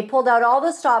did. They pulled out all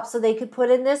the stops so they could put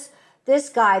in this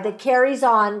guy that carries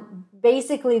on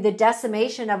basically the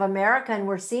decimation of America, and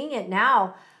we're seeing it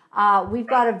now. We've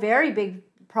got a very big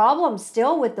problem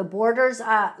still with the borders,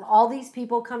 all these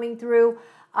people coming through,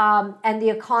 and the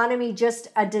economy just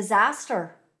a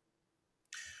disaster.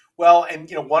 Well, and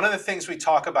one of the things we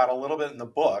talk about a little bit in the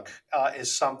book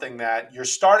is something that you're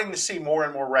starting to see more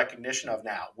and more recognition of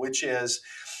now, which is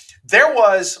there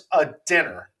was a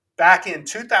dinner back in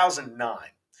 2009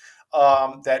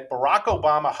 that Barack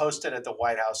Obama hosted at the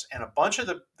White House, and a bunch of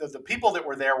the people that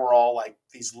were there were all like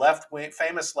these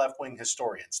famous left wing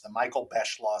historians, the Michael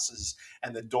Beschlosses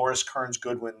and the Doris Kearns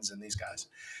Goodwins, and these guys.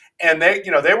 And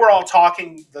they were all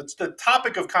talking. The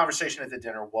topic of conversation at the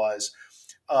dinner was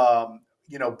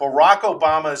Barack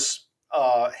Obama's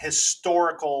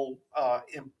historical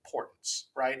importance,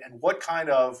 right? And what kind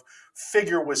of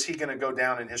figure was he going to go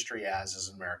down in history as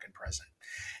an American president?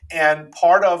 And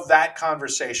part of that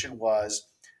conversation was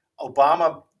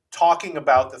Obama talking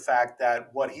about the fact that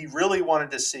what he really wanted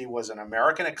to see was an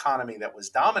American economy that was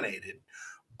dominated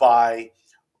by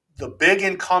the big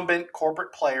incumbent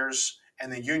corporate players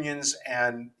and the unions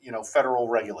and federal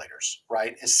regulators,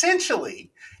 right?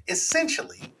 Essentially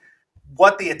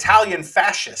what the Italian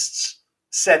fascists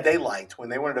said they liked when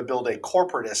they wanted to build a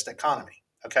corporatist economy.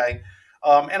 Okay,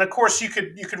 and of course you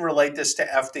could relate this to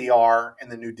FDR and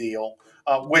the New Deal,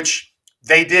 which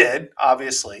they did.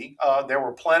 Obviously, there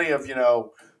were plenty of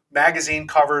magazine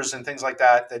covers and things like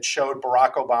that that showed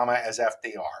Barack Obama as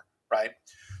FDR, right?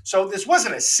 So this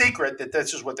wasn't a secret that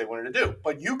this is what they wanted to do.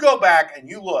 But you go back and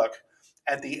you look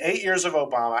at the 8 years of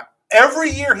Obama. Every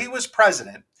year he was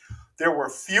president, there were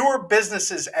fewer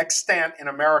businesses extant in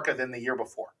America than the year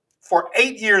before. For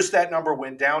 8 years, that number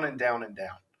went down and down and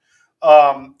down.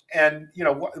 And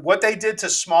what they did to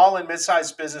small and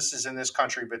mid-sized businesses in this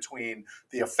country between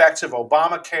the effects of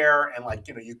Obamacare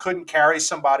and you couldn't carry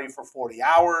somebody for 40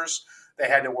 hours, they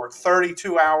had to work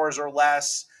 32 hours or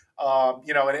less. And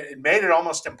it made it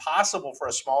almost impossible for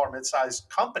a small or mid-sized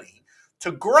company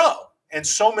to grow. And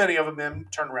so many of them then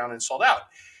turned around and sold out.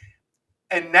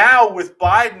 And now with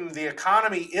Biden, the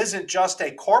economy isn't just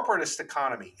a corporatist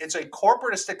economy. It's a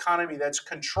corporatist economy that's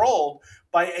controlled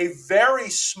by a very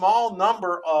small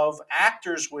number of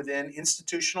actors within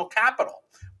institutional capital.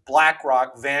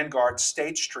 BlackRock, Vanguard,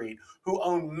 State Street, who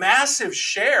own massive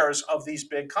shares of these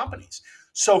big companies.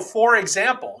 So, for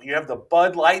example, you have the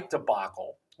Bud Light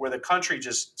debacle where the country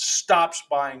just stops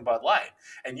buying Bud Light.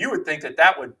 And you would think that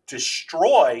that would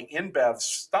destroy InBev's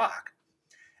stock.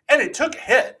 And it took a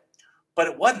hit. But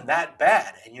it wasn't that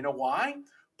bad. And you know why?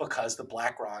 Because the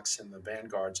BlackRocks and the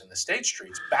Vanguards and the State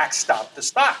Streets backstopped the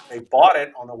stock. They bought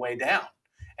it on the way down.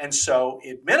 And so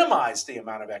it minimized the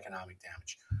amount of economic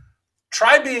damage.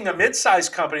 Try being a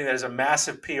mid-sized company that has a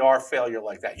massive PR failure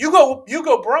like that. You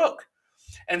go broke.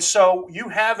 And so you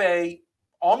have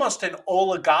almost an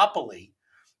oligopoly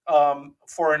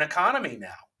for an economy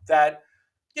now that,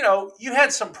 you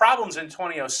had some problems in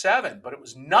 2007, but it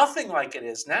was nothing like it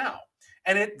is now.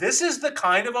 And this is the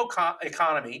kind of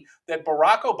economy that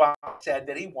Barack Obama said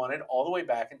that he wanted all the way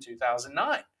back in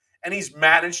 2009. And he's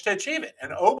managed to achieve it.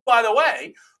 And oh, by the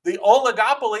way, the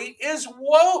oligopoly is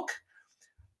woke.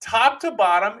 Top to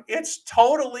bottom, it's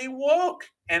totally woke.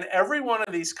 And every one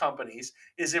of these companies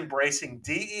is embracing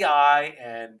DEI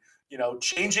and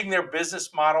changing their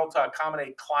business model to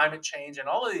accommodate climate change and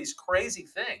all of these crazy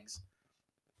things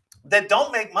that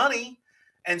don't make money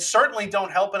and certainly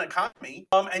don't help an economy.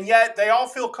 And yet they all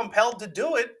feel compelled to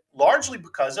do it largely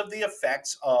because of the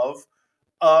effects of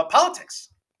politics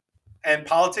and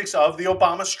politics of the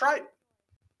Obama stripe.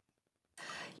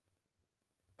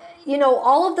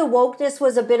 All of the wokeness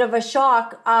was a bit of a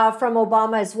shock from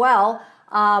Obama as well.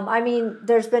 I mean,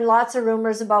 there's been lots of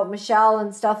rumors about Michelle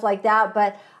and stuff like that,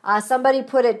 but somebody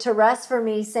put it to rest for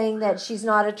me saying that she's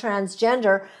not a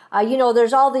transgender.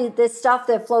 There's all this stuff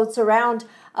that floats around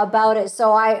about it.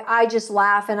 So I just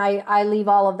laugh and I leave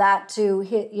all of that to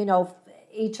hit,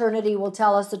 eternity will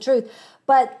tell us the truth.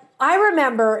 But I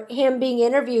remember him being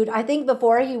interviewed, I think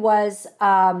before he was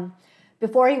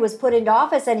put into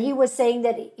office, and he was saying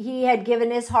that he had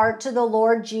given his heart to the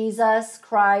Lord Jesus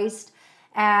Christ,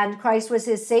 and Christ was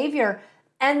his savior.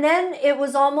 And then it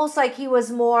was almost like he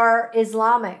was more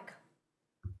Islamic.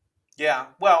 Yeah,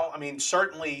 well, I mean,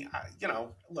 certainly,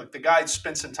 look, the guy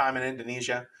spent some time in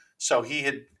Indonesia, so he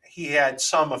had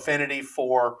some affinity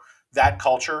for that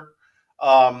culture,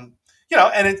 and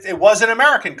it was an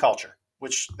American culture,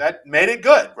 which that made it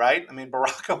good, right? I mean,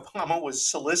 Barack Obama was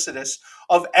solicitous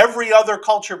of every other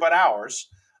culture but ours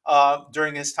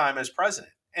during his time as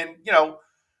president, and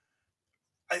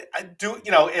I do,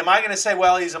 am I going to say,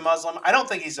 well, he's a Muslim? I don't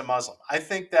think he's a Muslim. I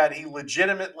think that he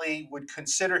legitimately would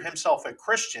consider himself a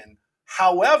Christian.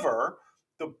 However,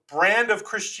 the brand of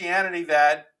Christianity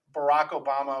that Barack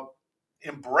Obama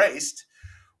embraced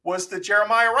was the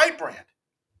Jeremiah Wright brand,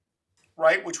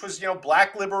 right? Which was,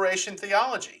 black liberation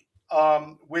theology,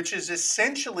 which is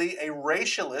essentially a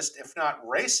racialist, if not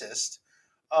racist,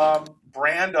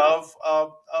 brand of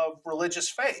religious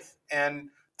faith, and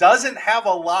doesn't have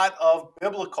a lot of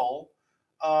biblical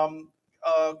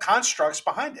constructs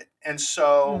behind it. And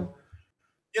so,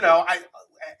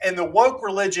 and the woke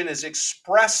religion is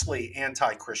expressly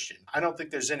anti-Christian. I don't think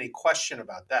there's any question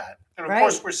about that. And of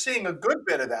course, we're seeing a good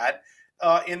bit of that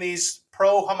in these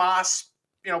pro-Hamas,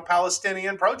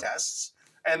 Palestinian protests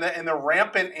and the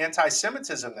rampant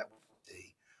anti-Semitism that we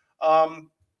see.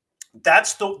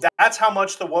 That's how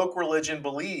much the woke religion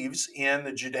believes in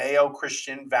the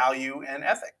Judeo-Christian value and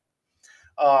ethic.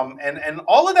 And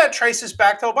all of that traces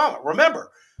back to Obama.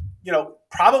 Remember,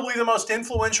 probably the most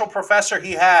influential professor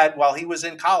he had while he was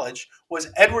in college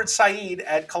was Edward Said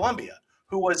at Columbia,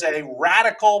 who was a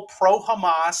radical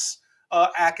pro-Hamas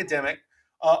academic.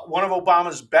 One of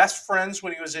Obama's best friends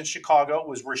when he was in Chicago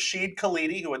was Rashid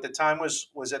Khalidi, who at the time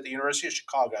was at the University of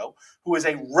Chicago, who was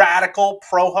a radical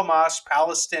pro-Hamas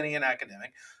Palestinian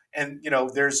academic. And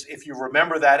if you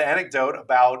remember that anecdote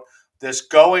about this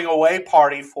going away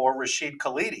party for Rashid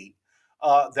Khalidi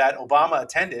that Obama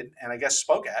attended and I guess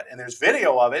spoke at, and there's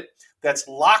video of it that's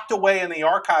locked away in the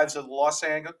archives of the Los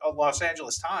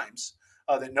Angeles Times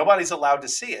that nobody's allowed to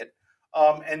see it.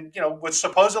 And what's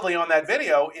supposedly on that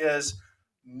video is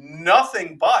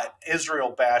nothing but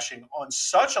Israel bashing on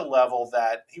such a level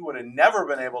that he would have never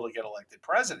been able to get elected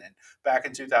president back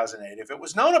in 2008 if it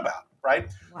was known about,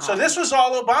 right? Wow. So this was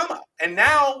all Obama. And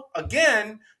now,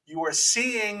 again, you are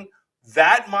seeing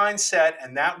that mindset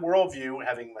and that worldview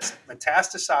having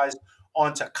metastasized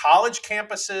onto college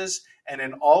campuses and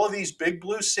in all of these big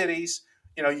blue cities.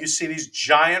 You see these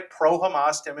giant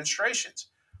pro-Hamas demonstrations.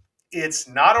 It's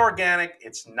not organic.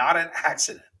 It's not an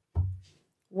accident.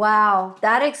 Wow,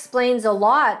 that explains a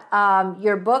lot.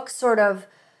 Your book sort of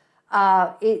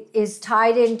it is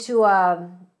tied into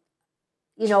a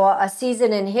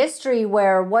season in history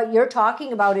where what you're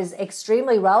talking about is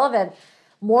extremely relevant,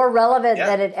 more relevant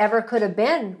than it ever could have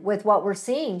been with what we're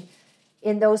seeing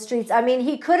in those streets. I mean,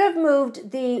 he could have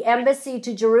moved the embassy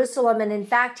to Jerusalem, and in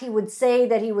fact, he would say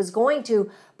that he was going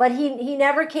to, but he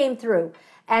never came through.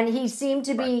 And he seemed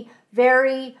to be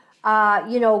very,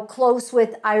 close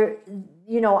with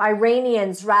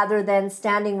Iranians rather than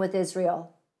standing with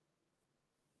Israel.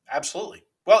 Absolutely.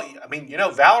 Well, I mean,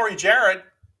 Valerie Jarrett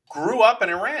grew up in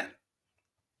Iran.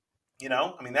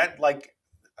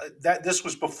 that this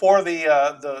was before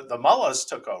the mullahs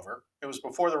took over. It was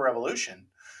before the revolution.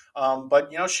 But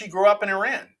she grew up in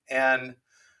Iran, and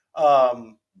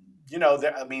um,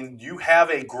 I mean, you have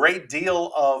a great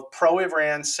deal of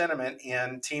pro-Iran sentiment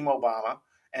in Team Obama,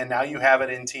 and now you have it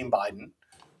in Team Biden.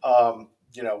 Um,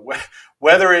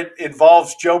 whether it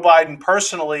involves Joe Biden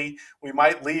personally, we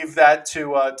might leave that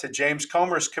to James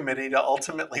Comer's committee to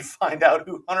ultimately find out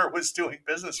who Hunter was doing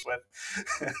business with.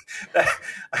 That,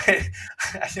 I,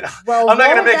 Well, I'm not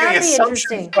going to won't make any that be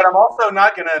assumptions, interesting? but I'm also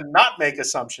not going to not make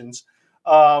assumptions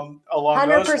along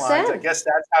those lines. I 100%. guess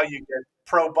that's how you get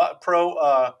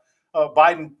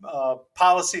Biden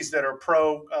policies that are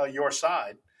pro your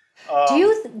side. Do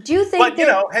you think But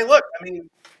that, hey, look, I mean,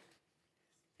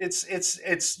 it's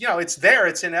there,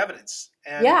 it's in evidence,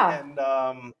 yeah,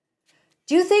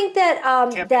 do you think that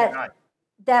can't be denied.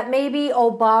 that maybe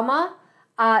Obama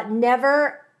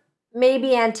never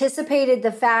maybe anticipated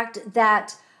the fact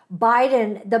that the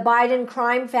Biden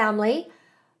crime family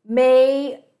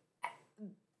may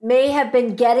have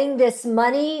been getting this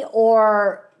money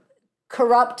or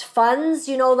corrupt funds,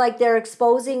 like they're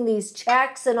exposing these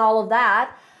checks and all of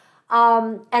that.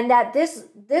 And that this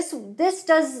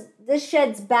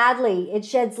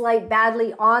sheds light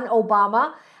badly on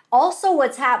Obama. Also,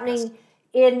 what's Yes. happening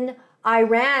in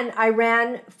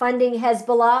Iran funding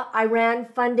Hezbollah, Iran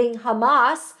funding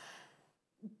Hamas.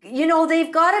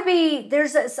 They've got to be,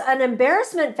 there's an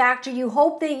embarrassment factor you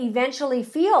hope they eventually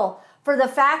feel for the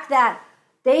fact that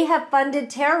they have funded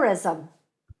terrorism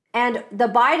and the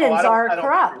Oh, Bidens are I don't agree.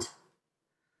 corrupt.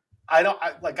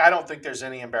 I don't think there's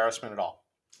any embarrassment at all.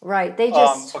 Right. They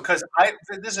just, Because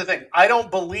this is the thing. I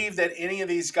don't believe that any of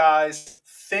these guys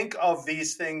think of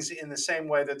these things in the same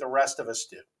way that the rest of us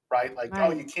do, right? Like, oh,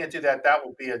 right. you can't do that. That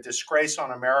would be a disgrace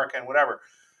on America and whatever.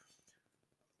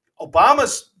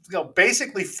 Obama's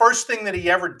basically first thing that he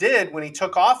ever did when he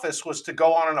took office was to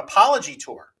go on an apology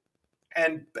tour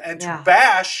and to Yeah.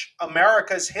 bash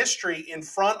America's history in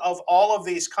front of all of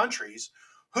these countries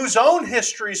whose own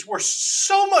histories were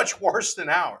so much worse than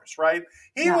ours, right?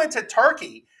 He Yeah. went to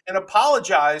Turkey and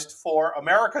apologized for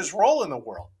America's role in the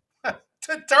world.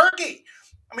 To Turkey.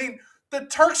 I mean, the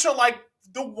Turks are like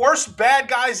the worst bad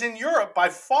guys in Europe by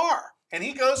far. And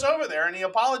he goes over there and he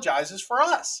apologizes for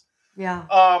us. Yeah.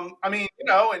 I mean,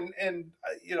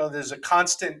 there's a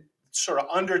constant sort of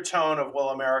undertone of, well,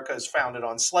 America is founded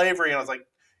on slavery. And I was like,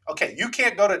 okay, you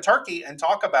can't go to Turkey and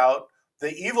talk about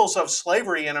the evils of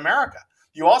slavery in America.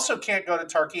 You also can't go to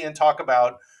Turkey and talk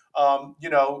about,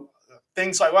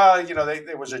 things like, well,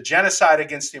 there was a genocide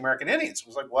against the American Indians. It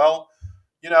was like, well,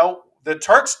 the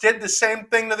Turks did the same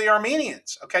thing to the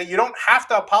Armenians. Okay, you don't have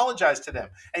to apologize to them,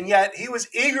 and yet he was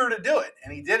eager to do it,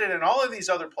 and he did it in all of these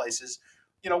other places,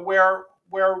 where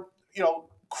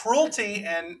cruelty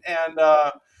and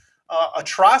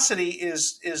atrocity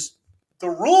is the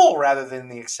rule rather than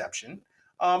the exception,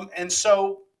 and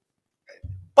so.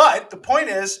 But the point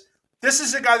is, this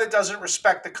is a guy that doesn't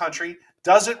respect the country,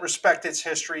 doesn't respect its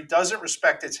history, doesn't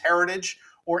respect its heritage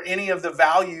or any of the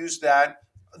values that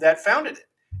founded it.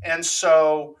 And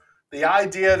so the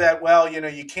idea that, well,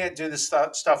 you can't do this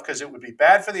stuff because it would be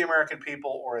bad for the American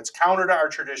people, or it's counter to our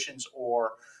traditions,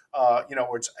 or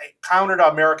it's counter to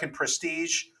American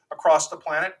prestige across the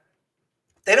planet.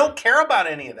 They don't care about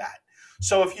any of that.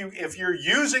 So if you're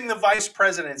using the vice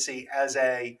presidency as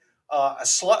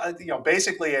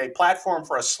basically a platform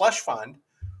for a slush fund,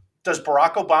 does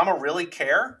Barack Obama really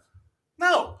care?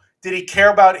 No. Did he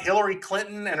care about Hillary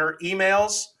Clinton and her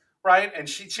emails? Right, and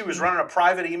she was running a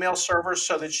private email server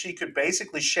so that she could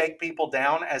basically shake people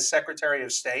down as Secretary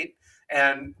of State,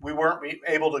 and we weren't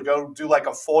able to go do like a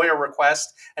FOIA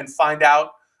request and find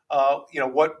out,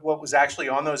 what was actually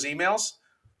on those emails.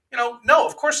 No,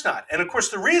 of course not. And of course,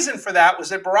 the reason for that was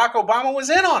that Barack Obama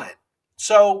was in on it.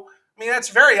 So, I mean, that's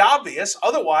very obvious.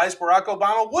 Otherwise, Barack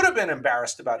Obama would have been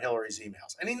embarrassed about Hillary's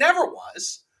emails, and he never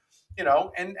was.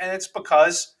 And it's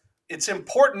because it's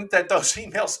important that those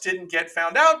emails didn't get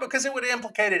found out because it would have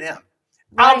implicated him.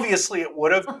 Right. Obviously, it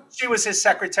would have. She was his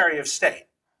Secretary of State.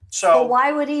 So So,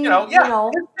 why would he, yeah, his try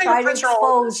to fingerprints are all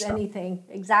over this expose stuff. anything?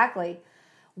 Exactly.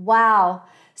 Wow.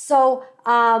 So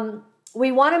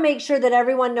we want to make sure that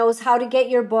everyone knows how to get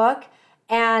your book.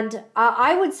 And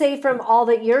I would say, from all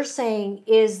that you're saying,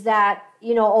 is that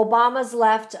Obama's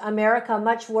left America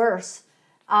much worse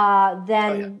Oh, yeah.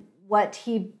 than what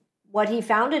he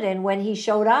founded in when he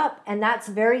showed up, and that's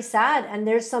very sad. And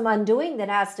there's some undoing that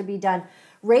has to be done.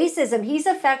 Racism. He's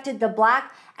affected the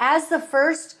black as the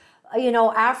first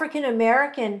African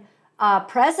American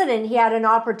president. He had an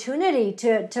opportunity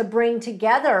to bring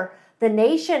together the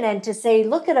nation and to say,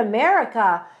 look at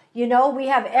America. You know, we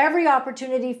have every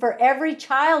opportunity for every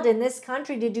child in this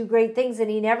country to do great things, and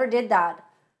he never did that.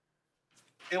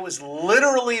 It was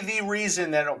literally the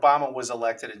reason that Obama was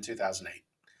elected in 2008.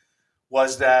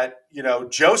 Was that,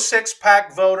 Joe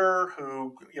Sixpack voter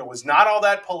who, was not all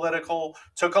that political,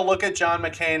 took a look at John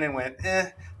McCain and went,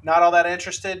 not all that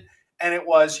interested. And it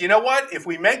was, you know what? If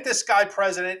we make this guy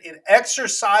president, it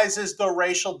exercises the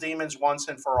racial demons once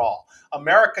and for all.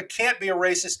 America can't be a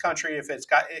racist country if it's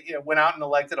got, went out and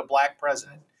elected a black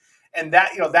president. And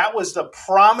that, that was the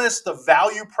promise, the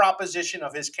value proposition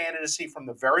of his candidacy from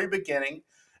the very beginning.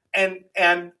 And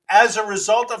as a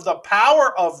result of the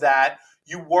power of that,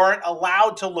 you weren't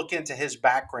allowed to look into his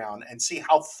background and see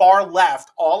how far left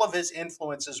all of his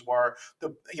influences were.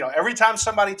 Every time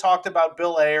somebody talked about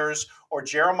Bill Ayers or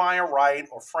Jeremiah Wright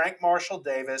or Frank Marshall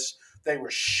Davis, they were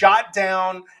shot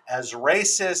down as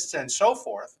racists and so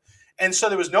forth. And so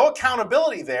there was no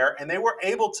accountability there, and they were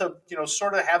able to,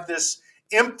 sort of have this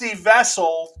empty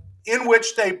vessel in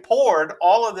which they poured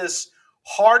all of this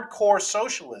hardcore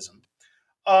socialism.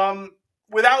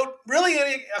 Without really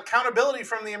any accountability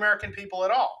from the American people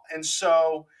at all. And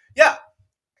so, yeah.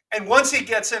 And once he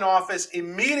gets in office,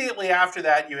 immediately after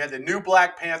that, you had the new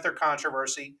Black Panther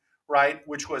controversy, right?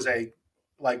 Which was a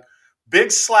big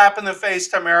slap in the face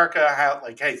to America. How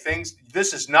hey,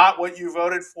 this is not what you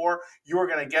voted for. You are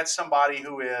going to get somebody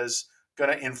who is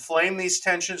going to inflame these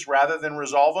tensions rather than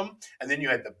resolve them. And then you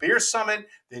had the beer summit.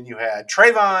 Then you had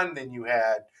Trayvon. Then you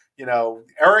had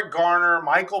Eric Garner,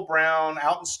 Michael Brown,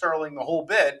 Alton Sterling, the whole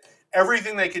bit,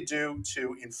 everything they could do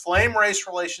to inflame race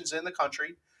relations in the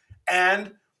country,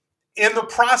 and in the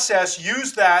process,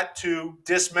 use that to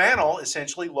dismantle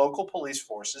essentially local police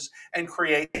forces and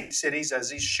create cities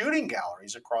as these shooting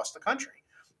galleries across the country,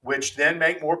 which then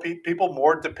make more people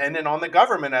more dependent on the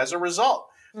government as a result.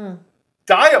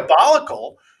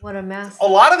 Diabolical. What a mess. A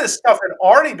lot of this stuff had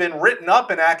already been written up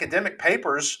in academic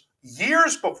papers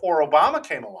years before Obama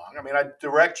came along. I mean, I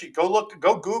direct you, go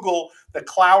Google the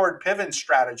Cloward Piven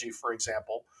strategy, for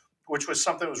example, which was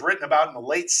something that was written about in the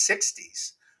late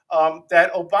 60s.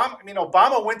 That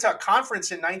Obama went to a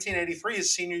conference in 1983,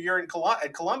 his senior year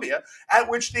at Columbia, at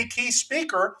which the key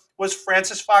speaker was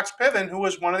Francis Fox Piven, who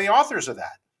was one of the authors of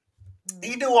that.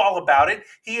 He knew all about it.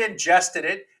 He ingested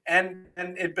it, and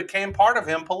it became part of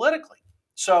him politically.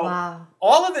 So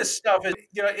all of this stuff is,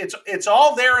 it's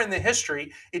all there in the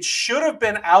history. It should have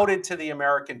been outed to the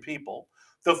American people.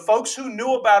 The folks who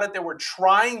knew about it that were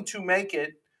trying to make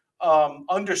it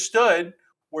understood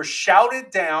were shouted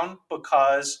down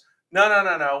because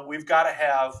no, we've got to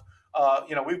have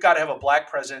a black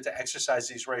president to exercise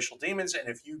these racial demons, and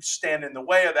if you stand in the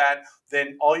way of that,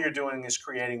 then all you're doing is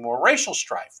creating more racial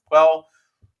strife. Well,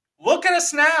 look at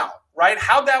us now, right?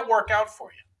 How'd that work out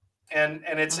for you? And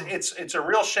it's a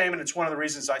real shame, and it's one of the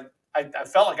reasons I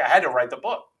felt like I had to write the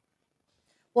book.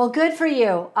 Well, good for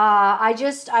you.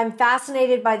 I'm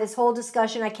fascinated by this whole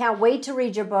discussion. I can't wait to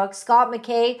read your book. Scott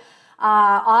McKay,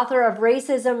 author of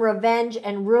Racism, Revenge,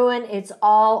 and Ruin. It's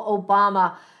all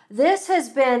Obama. This has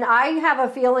been, I have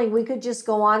a feeling we could just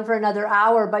go on for another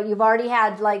hour, but you've already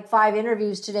had like 5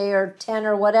 interviews today or 10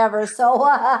 or whatever. So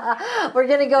we're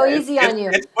going to go easy on you.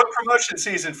 It's book promotion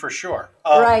season for sure.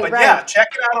 Right. Yeah, check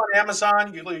it out on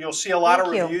Amazon. You'll see a lot of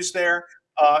reviews there.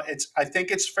 I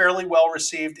think it's fairly well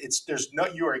received.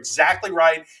 You are exactly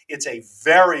right. It's a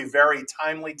very, very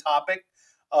timely topic,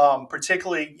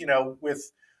 particularly,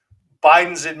 with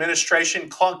Biden's administration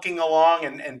clunking along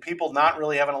and people not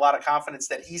really having a lot of confidence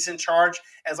that he's in charge.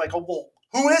 And it's like, oh, well,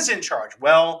 who is in charge?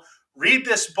 Well, read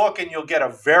this book and you'll get a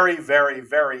very, very,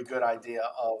 very good idea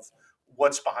of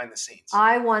what's behind the scenes.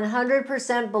 I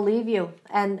 100% believe you.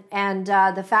 And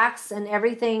the facts and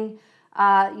everything,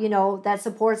 that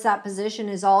supports that position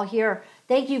is all here.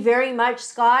 Thank you very much,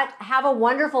 Scott. Have a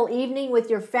wonderful evening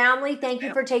with your family. Thank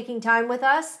you for taking time with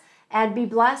us. And be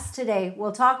blessed today.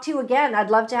 We'll talk to you again. I'd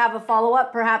love to have a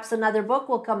follow-up. Perhaps another book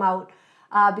will come out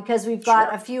because we've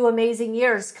got a few amazing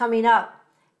years coming up.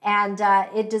 And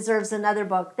it deserves another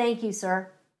book. Thank you, sir.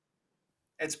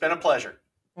 It's been a pleasure.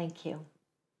 Thank you.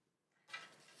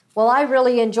 Well, I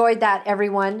really enjoyed that,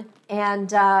 everyone.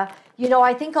 And,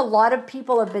 I think a lot of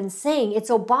people have been saying it's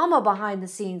Obama behind the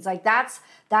scenes. Like that's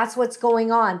what's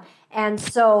going on. And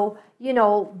so,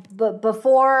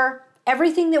 before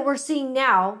everything that we're seeing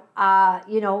now,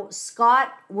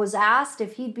 Scott was asked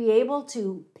if he'd be able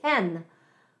to pen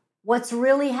what's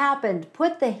really happened.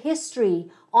 Put the history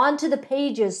onto the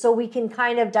pages so we can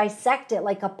kind of dissect it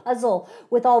like a puzzle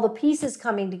with all the pieces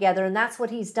coming together. And that's what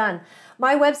he's done.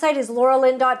 My website is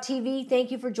lauralyn.tv.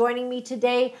 Thank you for joining me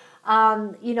today.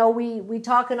 We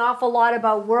talk an awful lot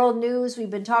about world news. We've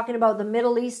been talking about the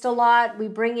Middle East a lot. We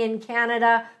bring in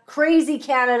Canada, crazy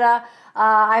Canada.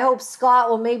 I hope Scott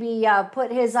will maybe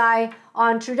put his eye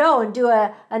on Trudeau and do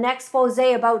an expose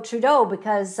about Trudeau,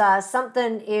 because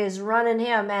something is running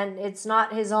him and it's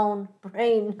not his own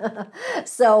brain.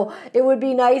 So it would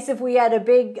be nice if we had a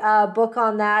big book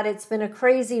on that. It's been a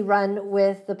crazy run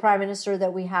with the Prime Minister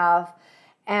that we have.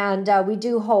 And we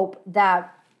do hope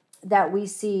that we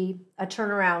see a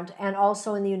turnaround, and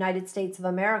also in the United States of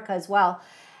America as well.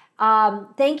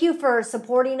 Thank you for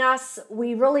supporting us.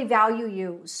 We really value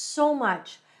you so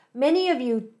much. Many of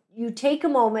you take a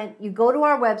moment, you go to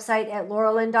our website at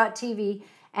lauralyn.tv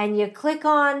and you click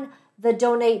on the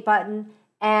donate button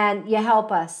and you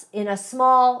help us in a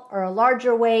small or a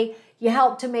larger way. You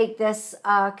help to make this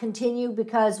continue,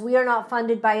 because we are not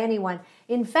funded by anyone.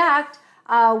 In fact,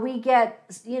 we get,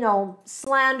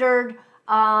 slandered,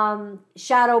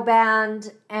 shadow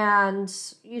banned, and,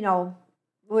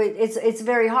 it's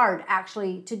very hard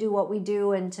actually to do what we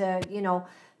do, and to,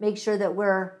 make sure that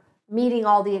we're meeting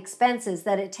all the expenses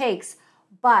that it takes.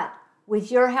 But with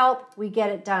your help, we get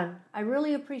it done. I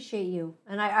really appreciate you,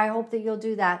 and I hope that you'll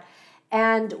do that.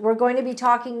 And we're going to be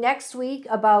talking next week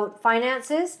about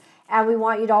finances, and we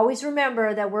want you to always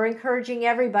remember that we're encouraging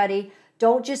everybody,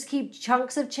 don't just keep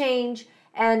chunks of change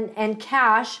and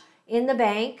cash in the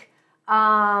bank.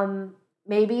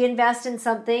 Maybe invest in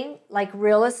something like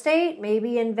real estate,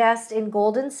 maybe invest in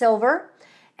gold and silver.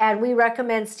 And we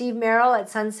recommend Steve Merrill at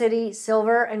Sun City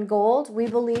Silver and Gold. We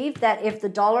believe that if the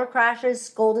dollar crashes,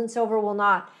 gold and silver will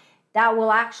not. That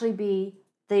will actually be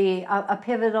a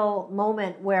pivotal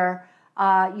moment where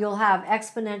you'll have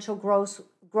exponential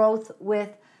growth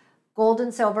with gold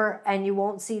and silver, and you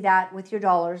won't see that with your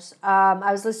dollars.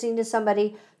 I was listening to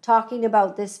somebody talking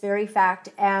about this very fact,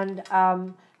 and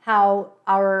how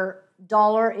our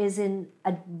dollar is in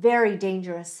a very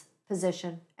dangerous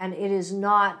position, and it is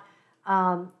not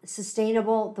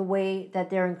sustainable the way that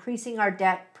they're increasing our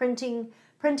debt, printing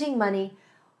money,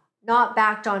 not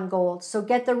backed on gold. So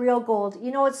get the real gold.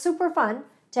 It's super fun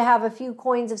to have a few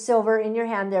coins of silver in your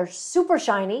hand. They're super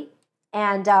shiny,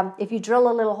 and if you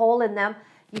drill a little hole in them,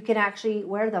 you can actually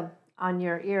wear them on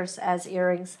your ears as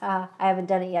earrings. I haven't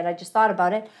done it yet. I just thought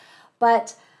about it,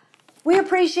 but we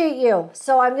appreciate you.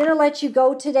 So I'm going to let you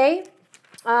go today.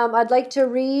 I'd like to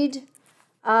read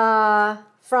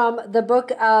from the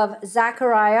book of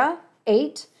Zechariah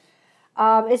 8.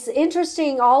 It's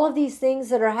interesting, all of these things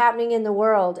that are happening in the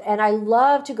world. And I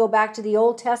love to go back to the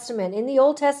Old Testament. In the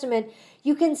Old Testament,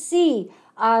 you can see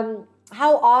how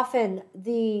often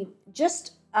the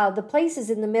places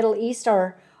in the Middle East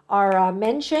are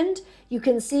mentioned. You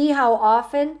can see how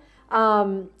often,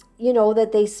 that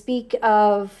they speak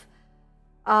of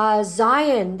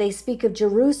Zion, they speak of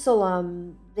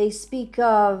Jerusalem, they speak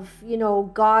of,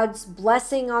 God's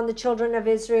blessing on the children of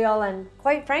Israel, and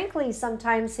quite frankly,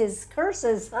 sometimes his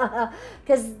curses,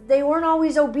 because they weren't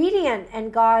always obedient,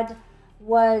 and God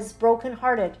was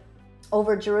brokenhearted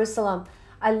over Jerusalem.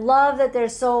 I love that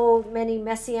there's so many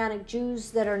Messianic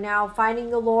Jews that are now finding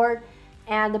the Lord,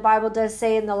 and the Bible does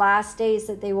say in the last days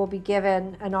that they will be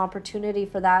given an opportunity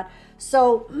for that.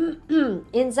 So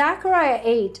in Zechariah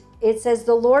 8, it says,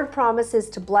 the Lord promises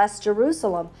to bless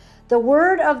Jerusalem. The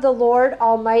word of the Lord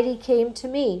Almighty came to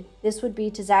me. This would be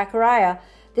to Zechariah.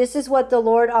 This is what the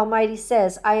Lord Almighty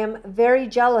says. I am very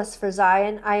jealous for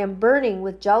Zion. I am burning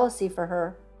with jealousy for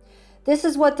her. This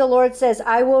is what the Lord says.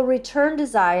 I will return to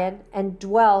Zion and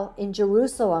dwell in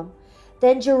Jerusalem.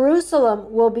 Then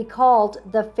Jerusalem will be called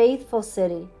the faithful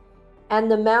city,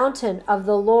 and the mountain of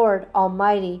the Lord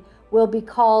Almighty will be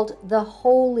called the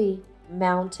holy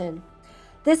mountain.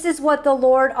 This is what the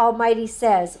Lord Almighty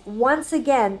says. Once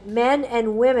again, men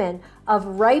and women of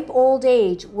ripe old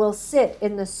age will sit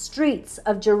in the streets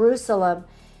of Jerusalem,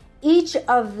 each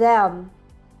of them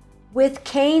with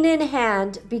cane in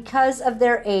hand because of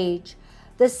their age.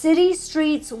 The city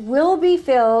streets will be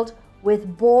filled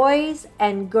with boys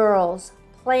and girls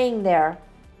playing there.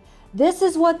 This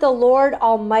is what the Lord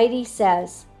Almighty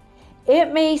says.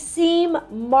 It may seem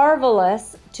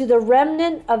marvelous to the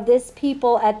remnant of this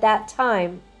people at that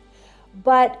time,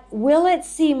 but will it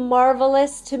seem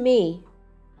marvelous to me,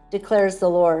 declares the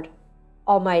Lord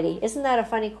Almighty? Isn't that a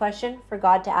funny question for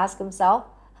God to ask himself?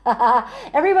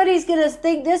 Everybody's going to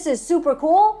think this is super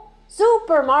cool,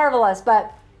 super marvelous,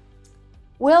 but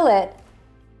will it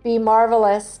be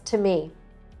marvelous to me?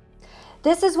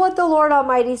 This is what the Lord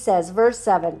Almighty says, verse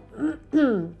 7.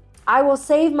 I will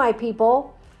save my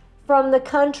people from the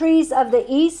countries of the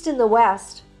east and the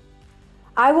west.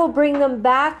 I will bring them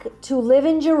back to live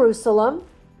in Jerusalem.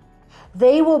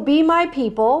 They will be my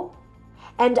people,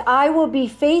 and I will be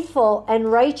faithful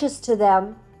and righteous to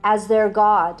them as their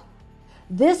God.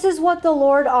 This is what the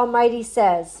Lord Almighty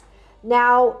says.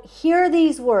 Now hear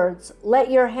these words.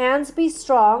 Let your hands be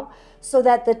strong so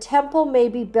that the temple may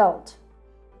be built.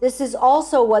 This is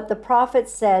also what the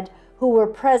prophets said who were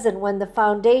present when the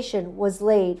foundation was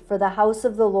laid for the house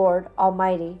of the Lord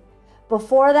Almighty.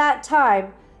 Before that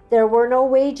time, there were no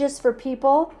wages for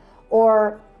people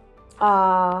or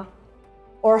hire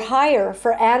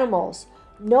for animals.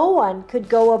 No one could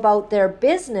go about their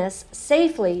business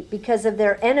safely because of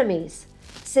their enemies,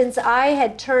 since I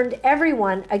had turned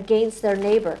everyone against their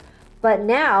neighbor. But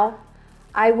now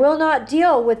I will not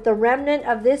deal with the remnant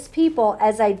of this people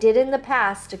as I did in the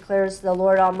past, declares the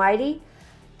Lord Almighty.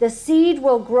 The seed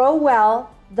will grow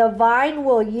well, the vine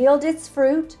will yield its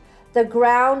fruit, the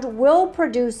ground will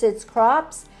produce its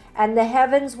crops, and the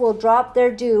heavens will drop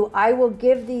their dew. I will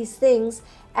give these things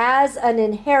as an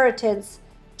inheritance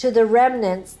to the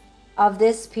remnants of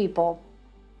this people.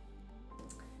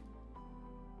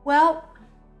 Well,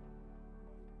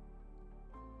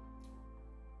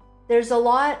 there's a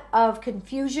lot of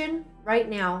confusion right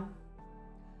now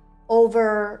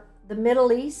over the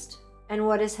Middle East and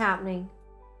what is happening.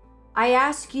 I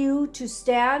ask you to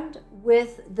stand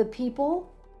with the people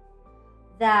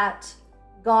that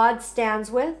God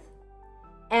stands with,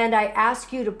 and I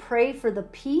ask you to pray for the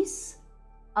peace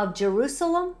of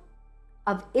Jerusalem,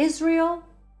 of Israel,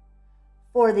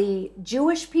 for the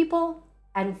Jewish people,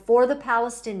 and for the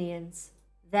Palestinians,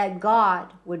 that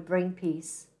God would bring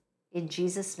peace. In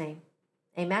Jesus' name,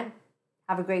 amen.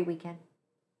 Have a great weekend.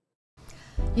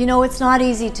 You know, it's not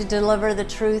easy to deliver the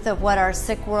truth of what our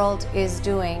sick world is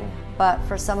doing, but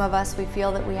for some of us, we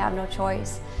feel that we have no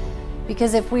choice.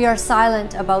 Because if we are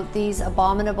silent about these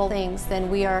abominable things, then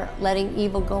we are letting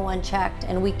evil go unchecked,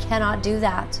 and we cannot do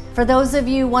that. For those of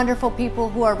you wonderful people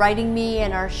who are writing me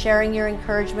and are sharing your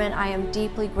encouragement, I am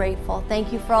deeply grateful.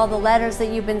 Thank you for all the letters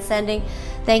that you've been sending.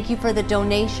 Thank you for the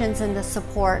donations and the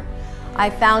support. I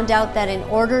found out that in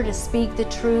order to speak the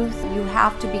truth, you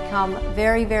have to become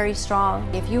very, very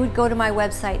strong. If you would go to my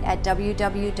website at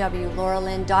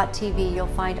www.lauralyn.tv, you'll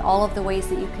find all of the ways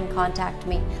that you can contact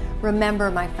me. Remember,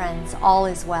 my friends, all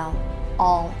is well.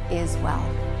 All is well.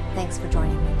 Thanks for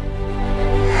joining me.